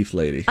anti-beef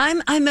lady.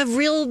 I'm a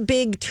real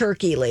big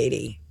turkey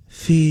lady.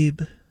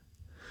 Phoebe.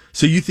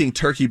 So you think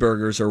turkey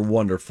burgers are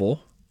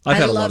wonderful. I've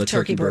had a lot of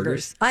turkey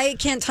burgers. I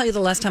can't tell you the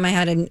last time I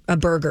had a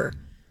burger.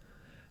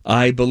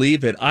 I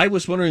believe it. I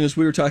was wondering as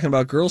we were talking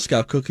about Girl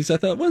Scout cookies, I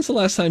thought, when's the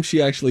last time she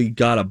actually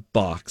got a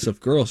box of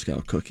Girl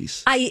Scout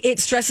cookies? It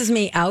stresses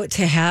me out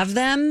to have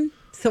them,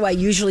 so I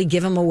usually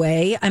give them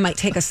away. I might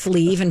take a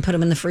sleeve and put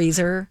them in the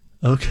freezer.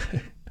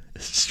 Okay.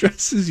 It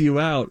stresses you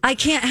out. I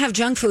can't have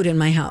junk food in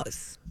my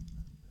house.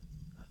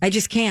 I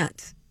just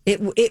can't.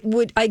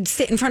 I'd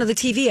sit in front of the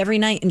TV every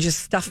night and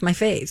just stuff my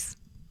face.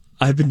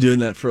 I've been doing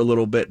that for a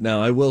little bit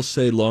now. I will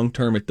say long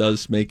term it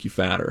does make you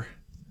fatter.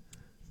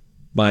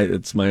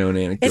 It's my own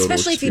anecdotal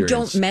Especially if you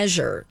experience. don't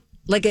measure.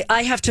 Like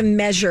I have to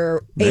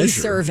measure a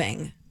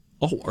serving.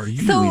 Oh, are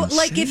you So insane?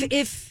 like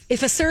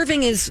if a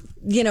serving is,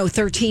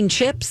 13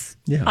 chips,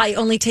 Yeah. I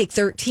only take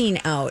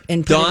 13 out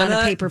and put it on a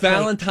Donna paper plate.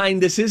 Valentine,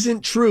 this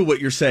isn't true what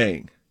you're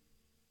saying.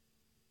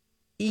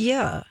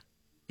 Yeah,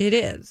 it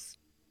is.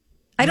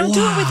 I don't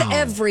do it with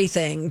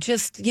everything,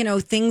 just,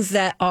 things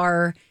that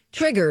are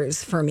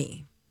triggers for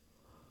me.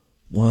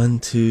 1,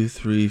 2,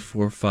 3,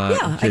 4, 5.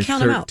 Yeah, okay, I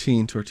count 'em out.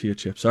 13 tortilla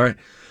chips. All right.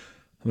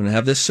 I'm going to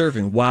have this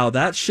serving. Wow,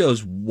 that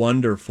shows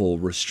wonderful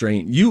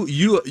restraint.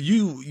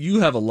 You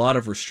have a lot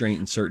of restraint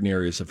in certain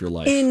areas of your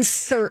life. In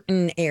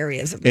certain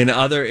areas. In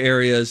other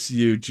areas,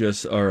 you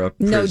just are a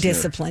prisoner.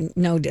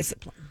 No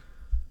discipline.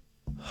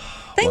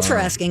 Thanks for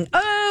asking.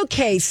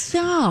 Okay,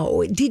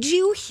 so did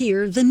you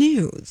hear the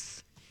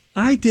news?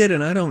 I did,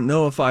 and I don't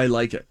know if I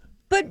like it.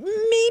 But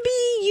maybe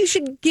you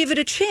should give it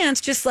a chance,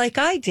 just like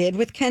I did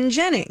with Ken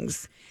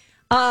Jennings.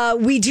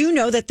 We do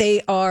know that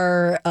they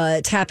are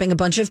tapping a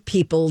bunch of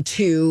people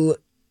to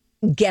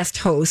guest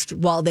host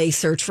while they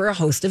search for a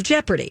host of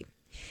Jeopardy.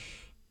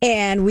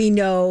 And we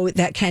know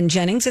that Ken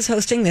Jennings is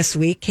hosting this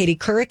week. Katie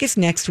Couric is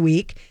next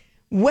week.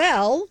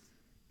 Well,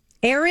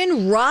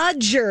 Aaron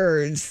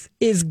Rodgers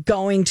is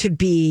going to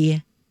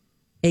be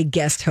a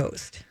guest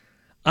host.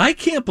 I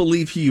can't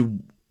believe he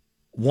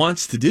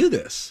wants to do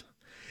this.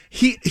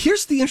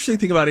 Here's the interesting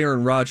thing about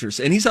Aaron Rodgers,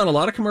 and he's on a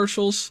lot of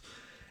commercials,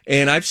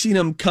 and I've seen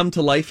him come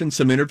to life in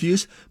some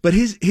interviews, but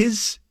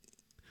his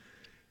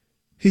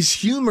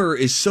humor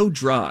is so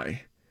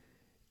dry,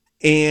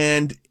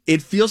 and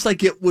it feels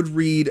like it would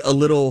read a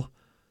little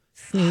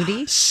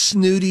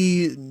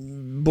snooty,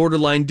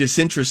 borderline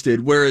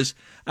disinterested, whereas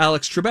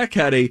Alex Trebek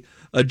had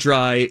a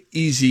dry,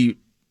 easy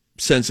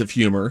sense of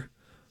humor,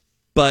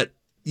 but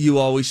you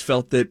always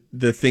felt that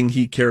the thing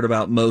he cared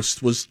about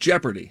most was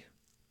Jeopardy.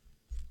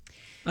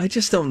 I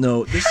just don't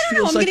know. This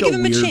feels like a give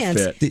him weird a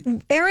chance. fit.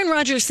 Aaron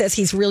Rodgers says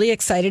he's really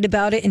excited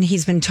about it, and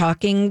he's been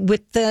talking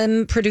with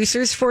the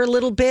producers for a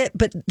little bit,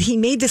 but he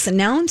made this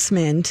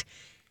announcement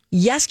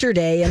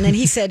yesterday, and then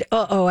he said,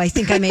 I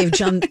think I may have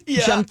jumped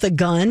the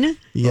gun.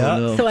 Yeah. Oh,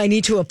 no. So I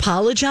need to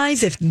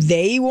apologize if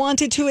they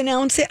wanted to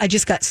announce it. I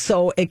just got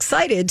so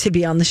excited to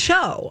be on the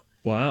show.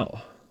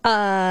 Wow.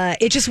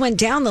 It just went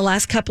down the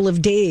last couple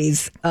of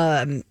days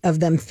of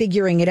them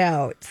figuring it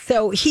out.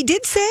 So he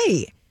did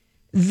say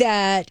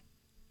that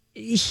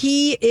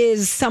he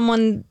is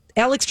someone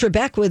Alex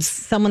Trebek was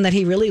someone that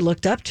he really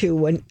looked up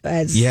to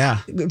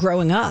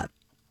growing up.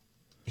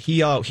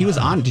 He was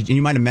on.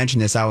 You might have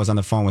mentioned this. I was on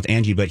the phone with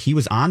Angie, but he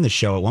was on the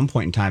show at one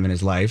point in time in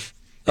his life.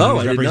 And he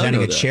was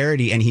representing a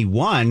charity, and he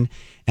won.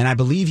 And I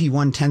believe he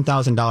won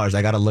 $10,000.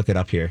 I got to look it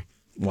up here.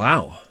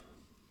 Wow.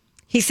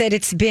 He said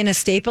it's been a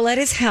staple at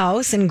his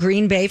house in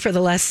Green Bay for the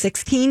last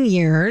 16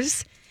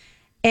 years.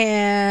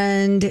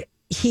 And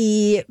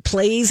he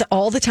plays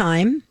all the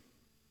time.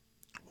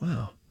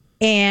 Wow.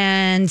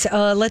 And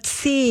let's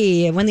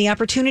see, when the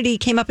opportunity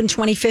came up in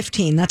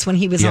 2015, that's when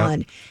he was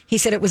on. He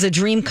said it was a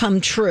dream come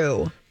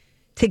true.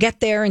 To get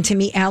there and to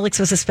meet Alex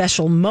was a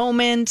special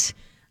moment.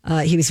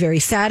 He was very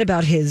sad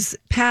about his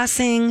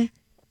passing,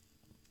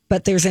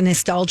 but there's a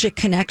nostalgic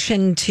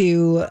connection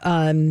to,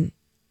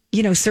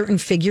 certain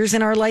figures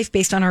in our life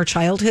based on our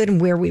childhood and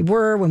where we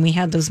were when we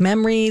had those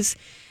memories.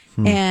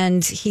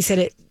 And he said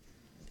it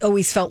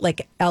always felt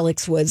like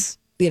Alex was,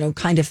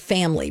 kind of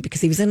family because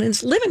he was in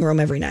his living room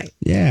every night.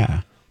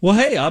 Yeah. Well,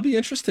 hey, I'll be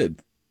interested.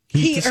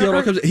 He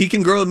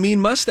can grow a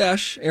mean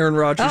mustache, Aaron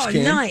Rodgers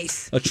can. Oh,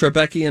 nice. A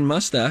Trebekian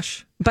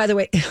mustache. By the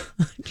way,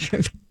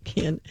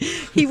 Trebekian,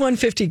 he won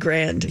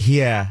 $50,000.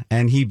 Yeah,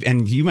 and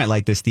you might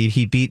like this, Steve.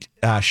 He beat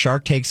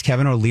Shark Tank's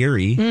Kevin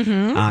O'Leary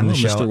on the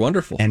show. Mr.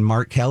 Wonderful. And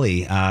Mark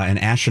Kelly, an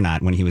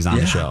astronaut, when he was on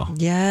the show.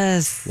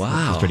 Yes.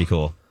 Wow. It's pretty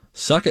cool.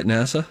 Suck it,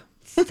 NASA.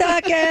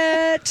 Suck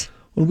it.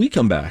 When we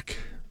come back,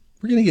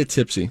 we're going to get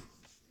tipsy.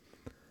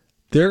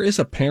 There is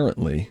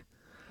apparently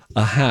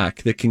a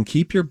hack that can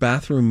keep your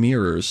bathroom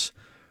mirrors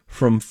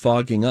from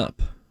fogging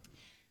up.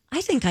 I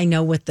think I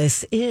know what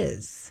this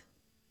is.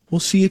 We'll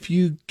see if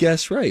you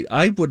guess right.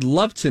 I would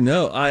love to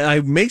know.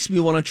 It makes me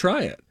want to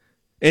try it.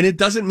 And it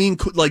doesn't mean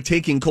like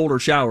taking colder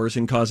showers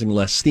and causing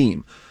less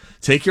steam.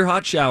 Take your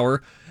hot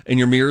shower and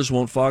your mirrors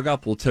won't fog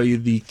up. We'll tell you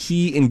the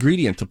key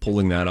ingredient to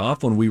pulling that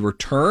off when we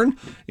return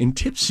in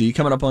Tipsy,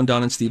 coming up on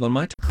Don and Steve on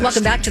My Talk.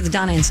 Welcome back to the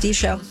Donna and Steve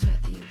Show.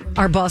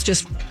 Our boss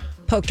just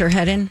poked her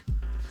head in.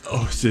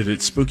 Oh, did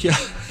it spook you?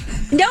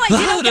 No,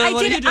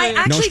 I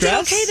actually did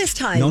okay this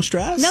time. No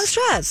stress? No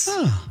stress.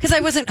 Because I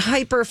wasn't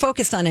hyper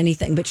focused on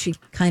anything, but she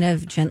kind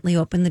of gently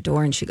opened the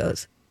door and she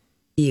goes,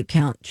 "You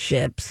count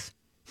ships."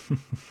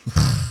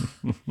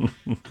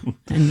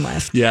 And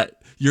left. Yeah,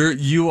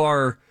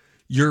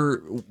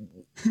 you're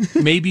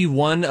maybe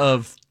one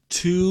of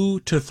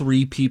 2 to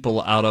 3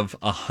 people out of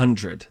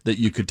 100 that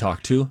you could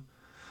talk to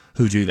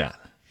who do that.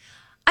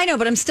 I know,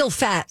 but I'm still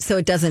fat, so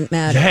it doesn't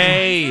matter.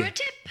 Hey!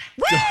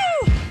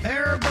 Woo!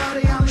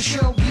 Everybody on the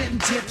show getting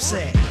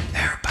tipsy.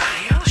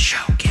 Everybody on the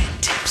show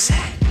getting tipsy.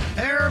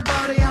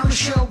 Everybody on the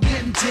show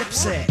getting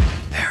tipsy.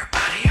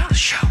 Everybody on the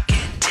show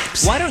getting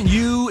tipsy. Why don't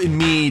you and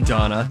me,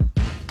 Donna,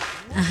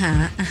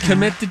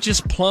 commit to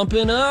just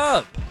plumping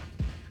up?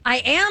 I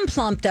am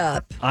plumped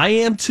up. I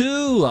am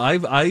too.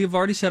 I've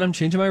already said I'm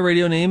changing my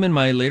radio name in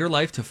my later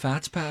life to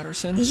Fats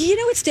Patterson. You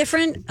know what's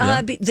different?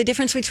 Yeah. The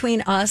difference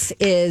between us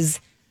is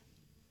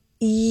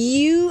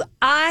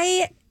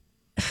I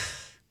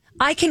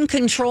can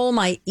control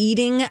my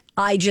eating.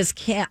 I just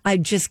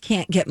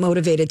can't get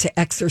motivated to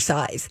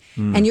exercise.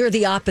 And you're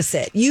the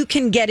opposite. You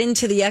can get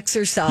into the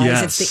exercise.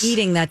 Yes. It's the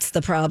eating that's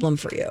the problem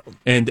for you.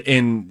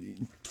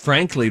 And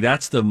frankly,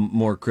 that's the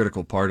more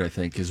critical part, I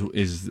think,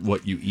 is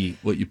what you eat,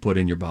 what you put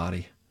in your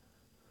body.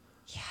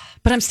 Yeah.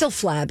 But I'm still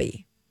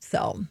flabby.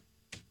 So,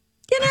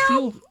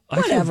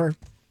 whatever.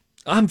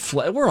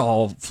 We're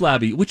all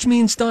flabby, which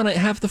means, Donna,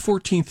 have the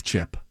 14th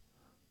chip.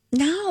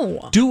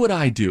 No. Do what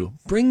I do.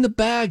 Bring the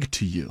bag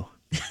to you.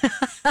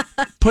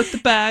 Put the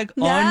bag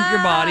on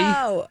your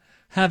body.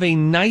 Have a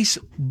nice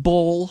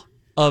bowl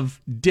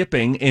of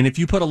dipping. And if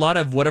you put a lot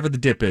of whatever the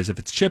dip is, if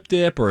it's chip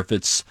dip or if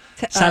it's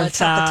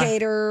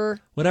salsa,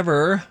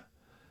 whatever,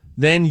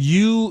 then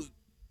you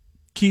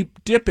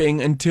keep dipping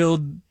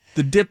until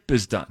the dip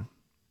is done.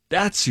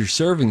 That's your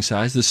serving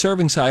size. The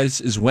serving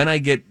size is when I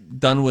get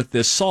done with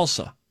this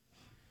salsa.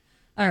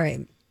 All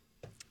right.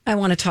 I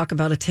want to talk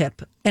about a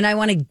tip, and I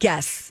want to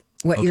guess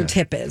what your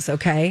tip is,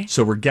 okay?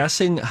 So we're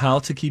guessing how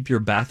to keep your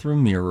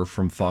bathroom mirror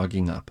from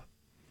fogging up.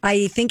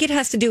 I think it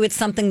has to do with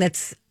something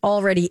that's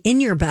already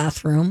in your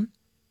bathroom,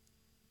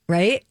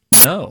 right?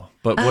 No,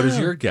 but what is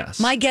your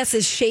guess? My guess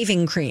is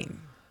shaving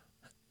cream.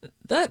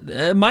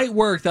 That might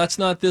work. That's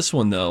not this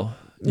one, though.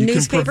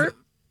 Newspaper?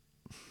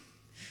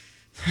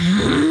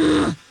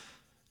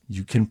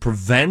 You can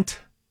prevent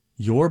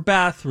your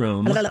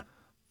bathroom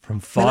from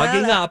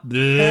fogging up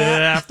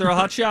after a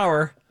hot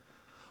shower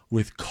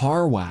with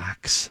car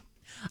wax.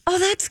 Oh,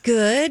 that's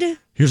good.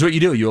 Here's what you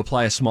do. You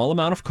apply a small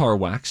amount of car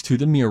wax to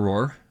the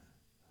mirror,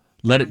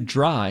 let it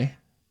dry,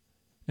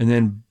 and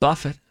then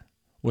buff it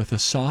with a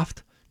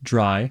soft,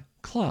 dry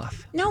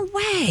cloth. No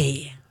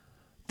way.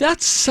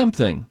 That's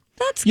something.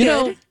 That's good. You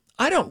know,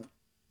 I don't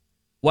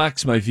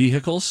wax my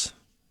vehicles.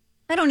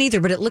 I don't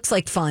either, but it looks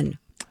like fun.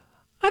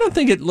 I don't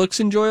think it looks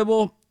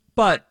enjoyable,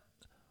 but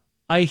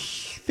I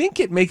think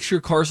it makes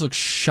your cars look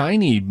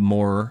shiny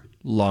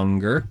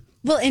longer.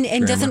 Well,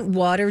 and doesn't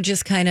water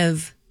just kind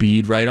of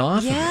bead right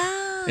off? Yeah.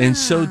 Of it? And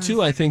so,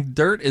 too, I think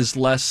dirt is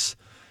less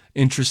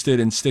interested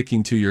in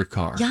sticking to your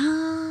car.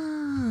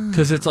 Yeah.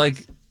 Because it's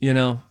like,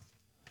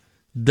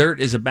 dirt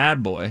is a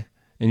bad boy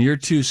and you're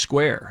too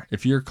square.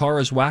 If your car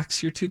is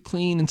wax, you're too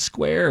clean and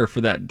square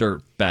for that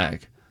dirt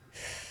bag.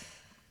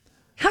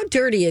 How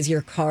dirty is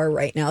your car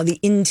right now, the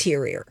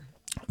interior?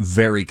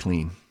 Very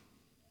clean.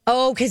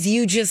 Oh, because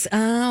you just,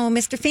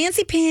 Mr.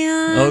 Fancy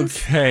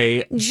Pants.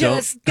 Okay.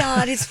 Just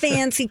got his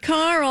fancy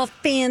car all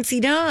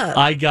fancied up.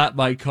 I got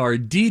my car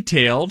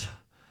detailed.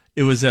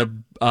 It was a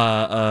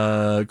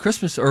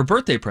Christmas or a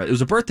birthday present. It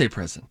was a birthday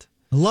present.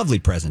 A lovely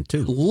present,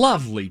 too.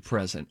 Lovely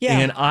present. Yeah.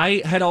 And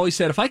I had always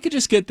said, if I could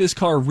just get this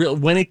car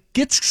when it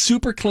gets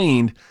super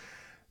cleaned,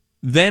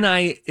 then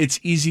it's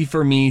easy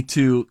for me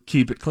to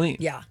keep it clean.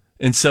 Yeah.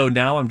 And so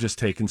now I'm just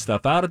taking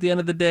stuff out at the end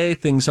of the day.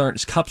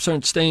 Cups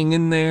aren't staying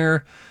in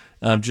there.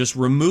 I'm just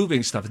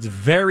removing stuff. It's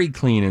very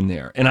clean in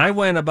there. And I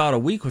went about a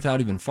week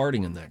without even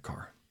farting in that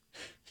car.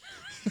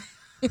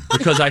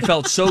 Because I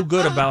felt so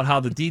good about how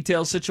the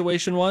detail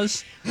situation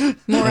was.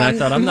 I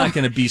thought, I'm not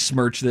going to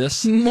besmirch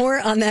this. More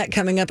on that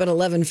coming up at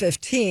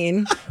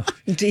 11:15.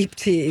 Deep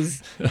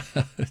tease.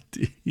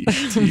 Deep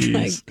Oh,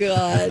 my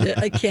God.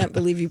 I can't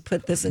believe you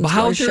put this in.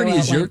 How dirty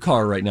is your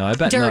car right now? I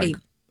bet dirty.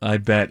 I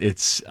bet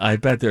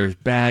there's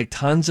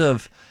tons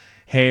of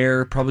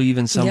hair, probably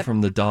even some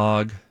from the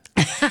dog.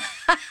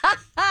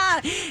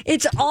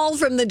 It's all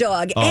from the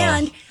dog. Oh.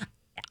 And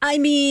I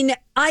mean,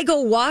 I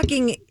go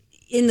walking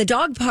in the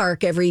dog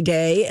park every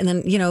day and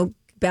then,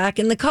 back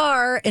in the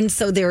car. And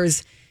so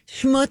there's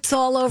schmutz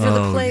all over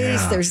the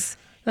place. Yeah.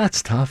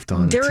 That's tough,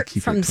 Dawn. Dirt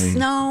from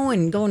snow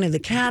and going to the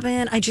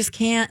cabin. I just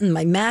can't. And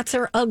my mats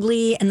are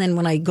ugly. And then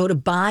when I go to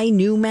buy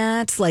new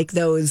mats, like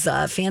those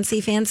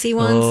fancy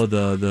ones. Oh,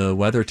 the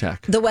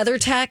WeatherTech. The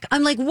WeatherTech.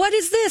 I'm like, what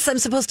is this? I'm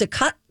supposed to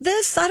cut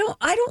this? I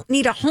don't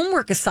need a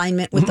homework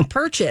assignment with the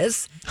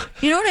purchase.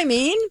 You know what I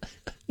mean?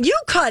 You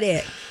cut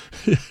it.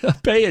 I'm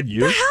paying you.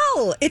 The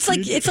hell? It's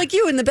like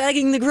you in the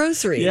bagging the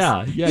groceries.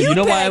 Yeah. You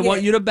know why I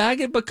want you to bag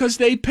it? Because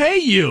they pay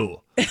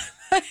you.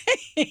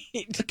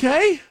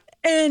 Okay?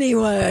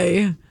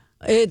 Anyway,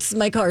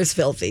 my car's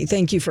filthy.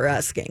 Thank you for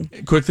asking.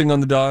 Quick thing on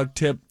the dog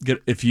tip.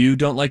 If you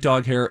don't like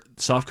dog hair,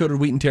 soft-coated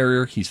Wheaten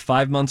Terrier. He's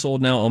 5 months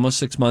old now, almost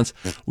 6 months.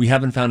 We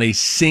haven't found a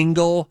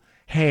single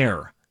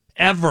hair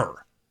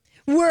ever.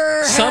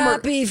 We're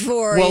happy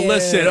for you. Well,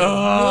 listen.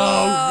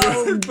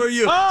 Oh, good for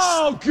you.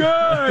 Oh,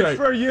 good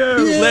for you.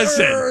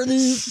 Listen,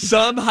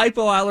 some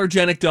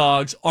hypoallergenic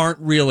dogs aren't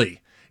really.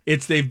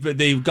 Went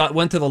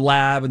to the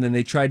lab and then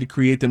they tried to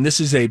create them. This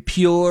is a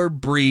pure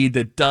breed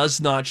that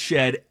does not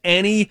shed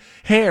any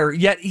hair,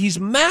 yet he's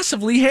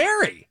massively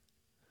hairy.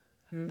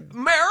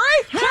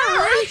 Mary?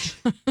 Harry?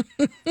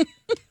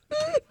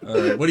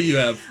 All right, what do you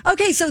have?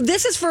 Okay, so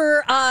this is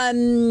for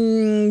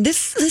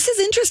this is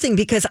interesting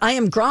because I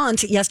Am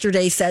Grant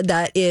yesterday said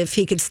that if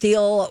he could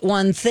steal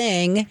one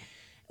thing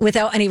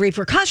without any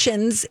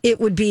repercussions, it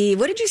would be,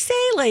 what did you say?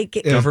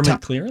 Like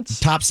government clearance?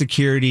 Top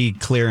security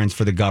clearance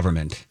for the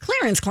government.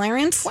 Clarence.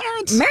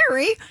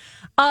 Mary.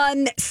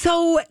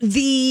 So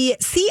the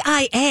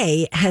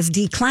CIA has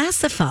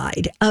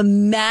declassified a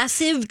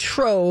massive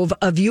trove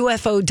of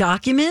UFO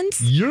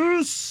documents.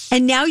 Yes.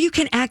 And now you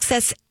can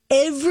access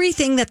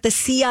everything that the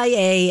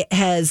CIA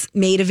has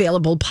made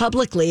available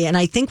publicly. And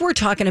I think we're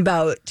talking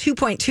about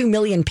 2.2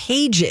 million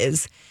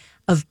pages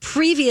of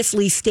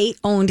previously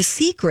state-owned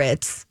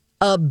secrets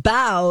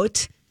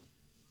about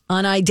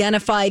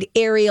unidentified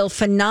aerial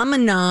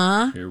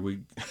phenomena. Here we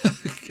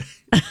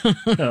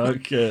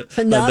okay.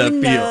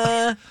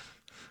 Phenomena.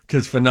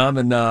 Because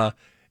phenomena,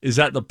 is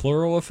that the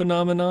plural of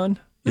phenomenon?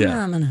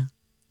 Phenomena.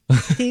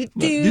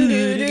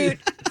 Yeah.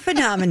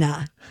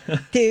 Phenomena.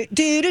 They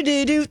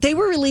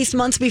were released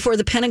months before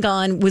the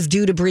Pentagon was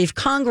due to brief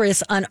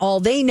Congress on all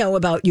they know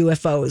about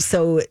UFOs.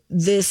 So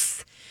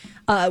this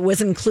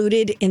was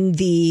included in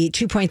the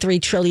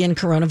 $2.3 trillion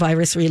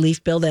coronavirus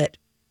relief bill that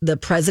the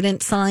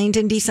president signed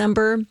in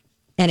December.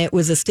 And it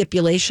was a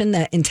stipulation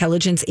that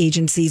intelligence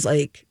agencies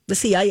like the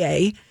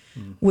CIA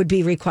would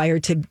be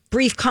required to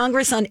brief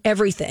Congress on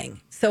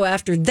everything. So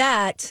after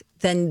that,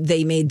 then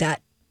they made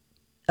that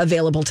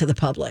available to the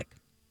public.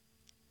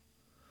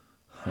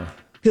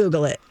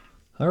 Google it.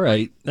 All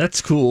right.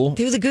 That's cool.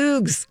 Do the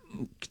Googs.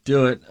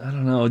 Do it. I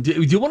don't know.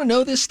 Do you want to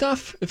know this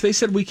stuff? If they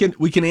said we can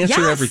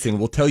answer everything,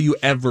 we'll tell you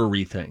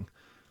everything.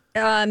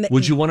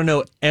 Would you want to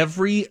know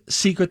every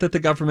secret that the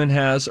government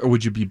has, or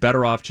would you be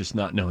better off just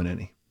not knowing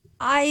any?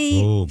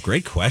 Oh,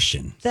 great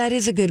question. That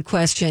is a good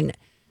question.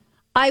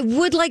 I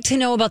would like to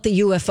know about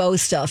the UFO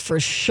stuff for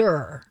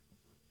sure,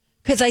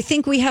 because I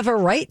think we have a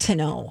right to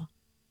know.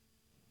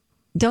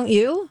 Don't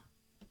you?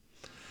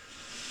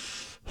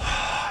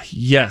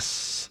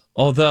 Yes.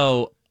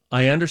 Although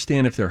I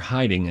understand if they're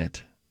hiding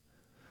it,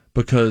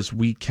 because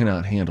we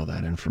cannot handle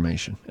that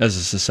information as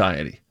a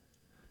society.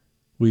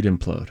 We'd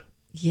implode.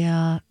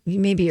 Yeah,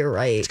 maybe you're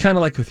right. It's kind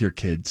of like with your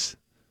kids.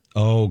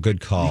 Oh,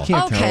 good call. You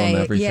can't tell them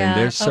everything. Yeah,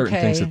 There's certain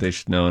things that they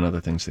should know and other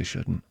things they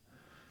shouldn't.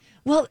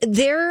 Well,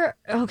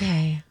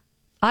 okay.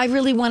 I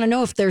really want to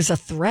know if there's a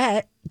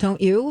threat, don't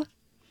you?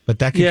 But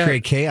that could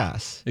create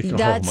chaos.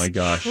 That's oh my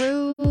gosh.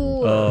 True.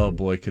 Oh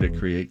boy, could it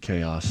create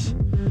chaos.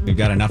 We've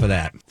got enough of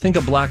that. Think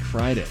of Black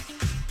Friday.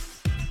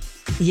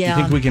 Yeah.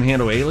 You think we can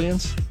handle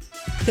aliens?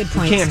 Good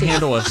point, We can't Steve.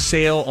 handle a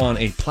sale on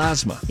a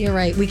plasma. You're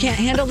right. We can't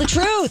handle the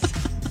truth.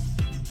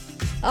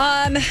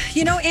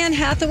 You know Anne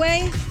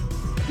Hathaway?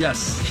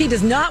 Yes. She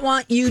does not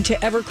want you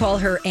to ever call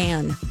her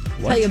Anne.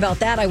 Tell you about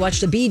that. I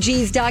watched the Bee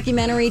Gees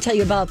documentary. Tell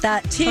you about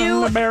that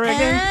too.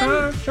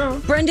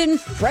 And Brendan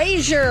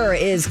Fraser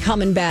is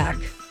coming back.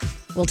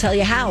 We'll tell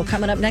you how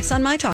coming up next on My Talk.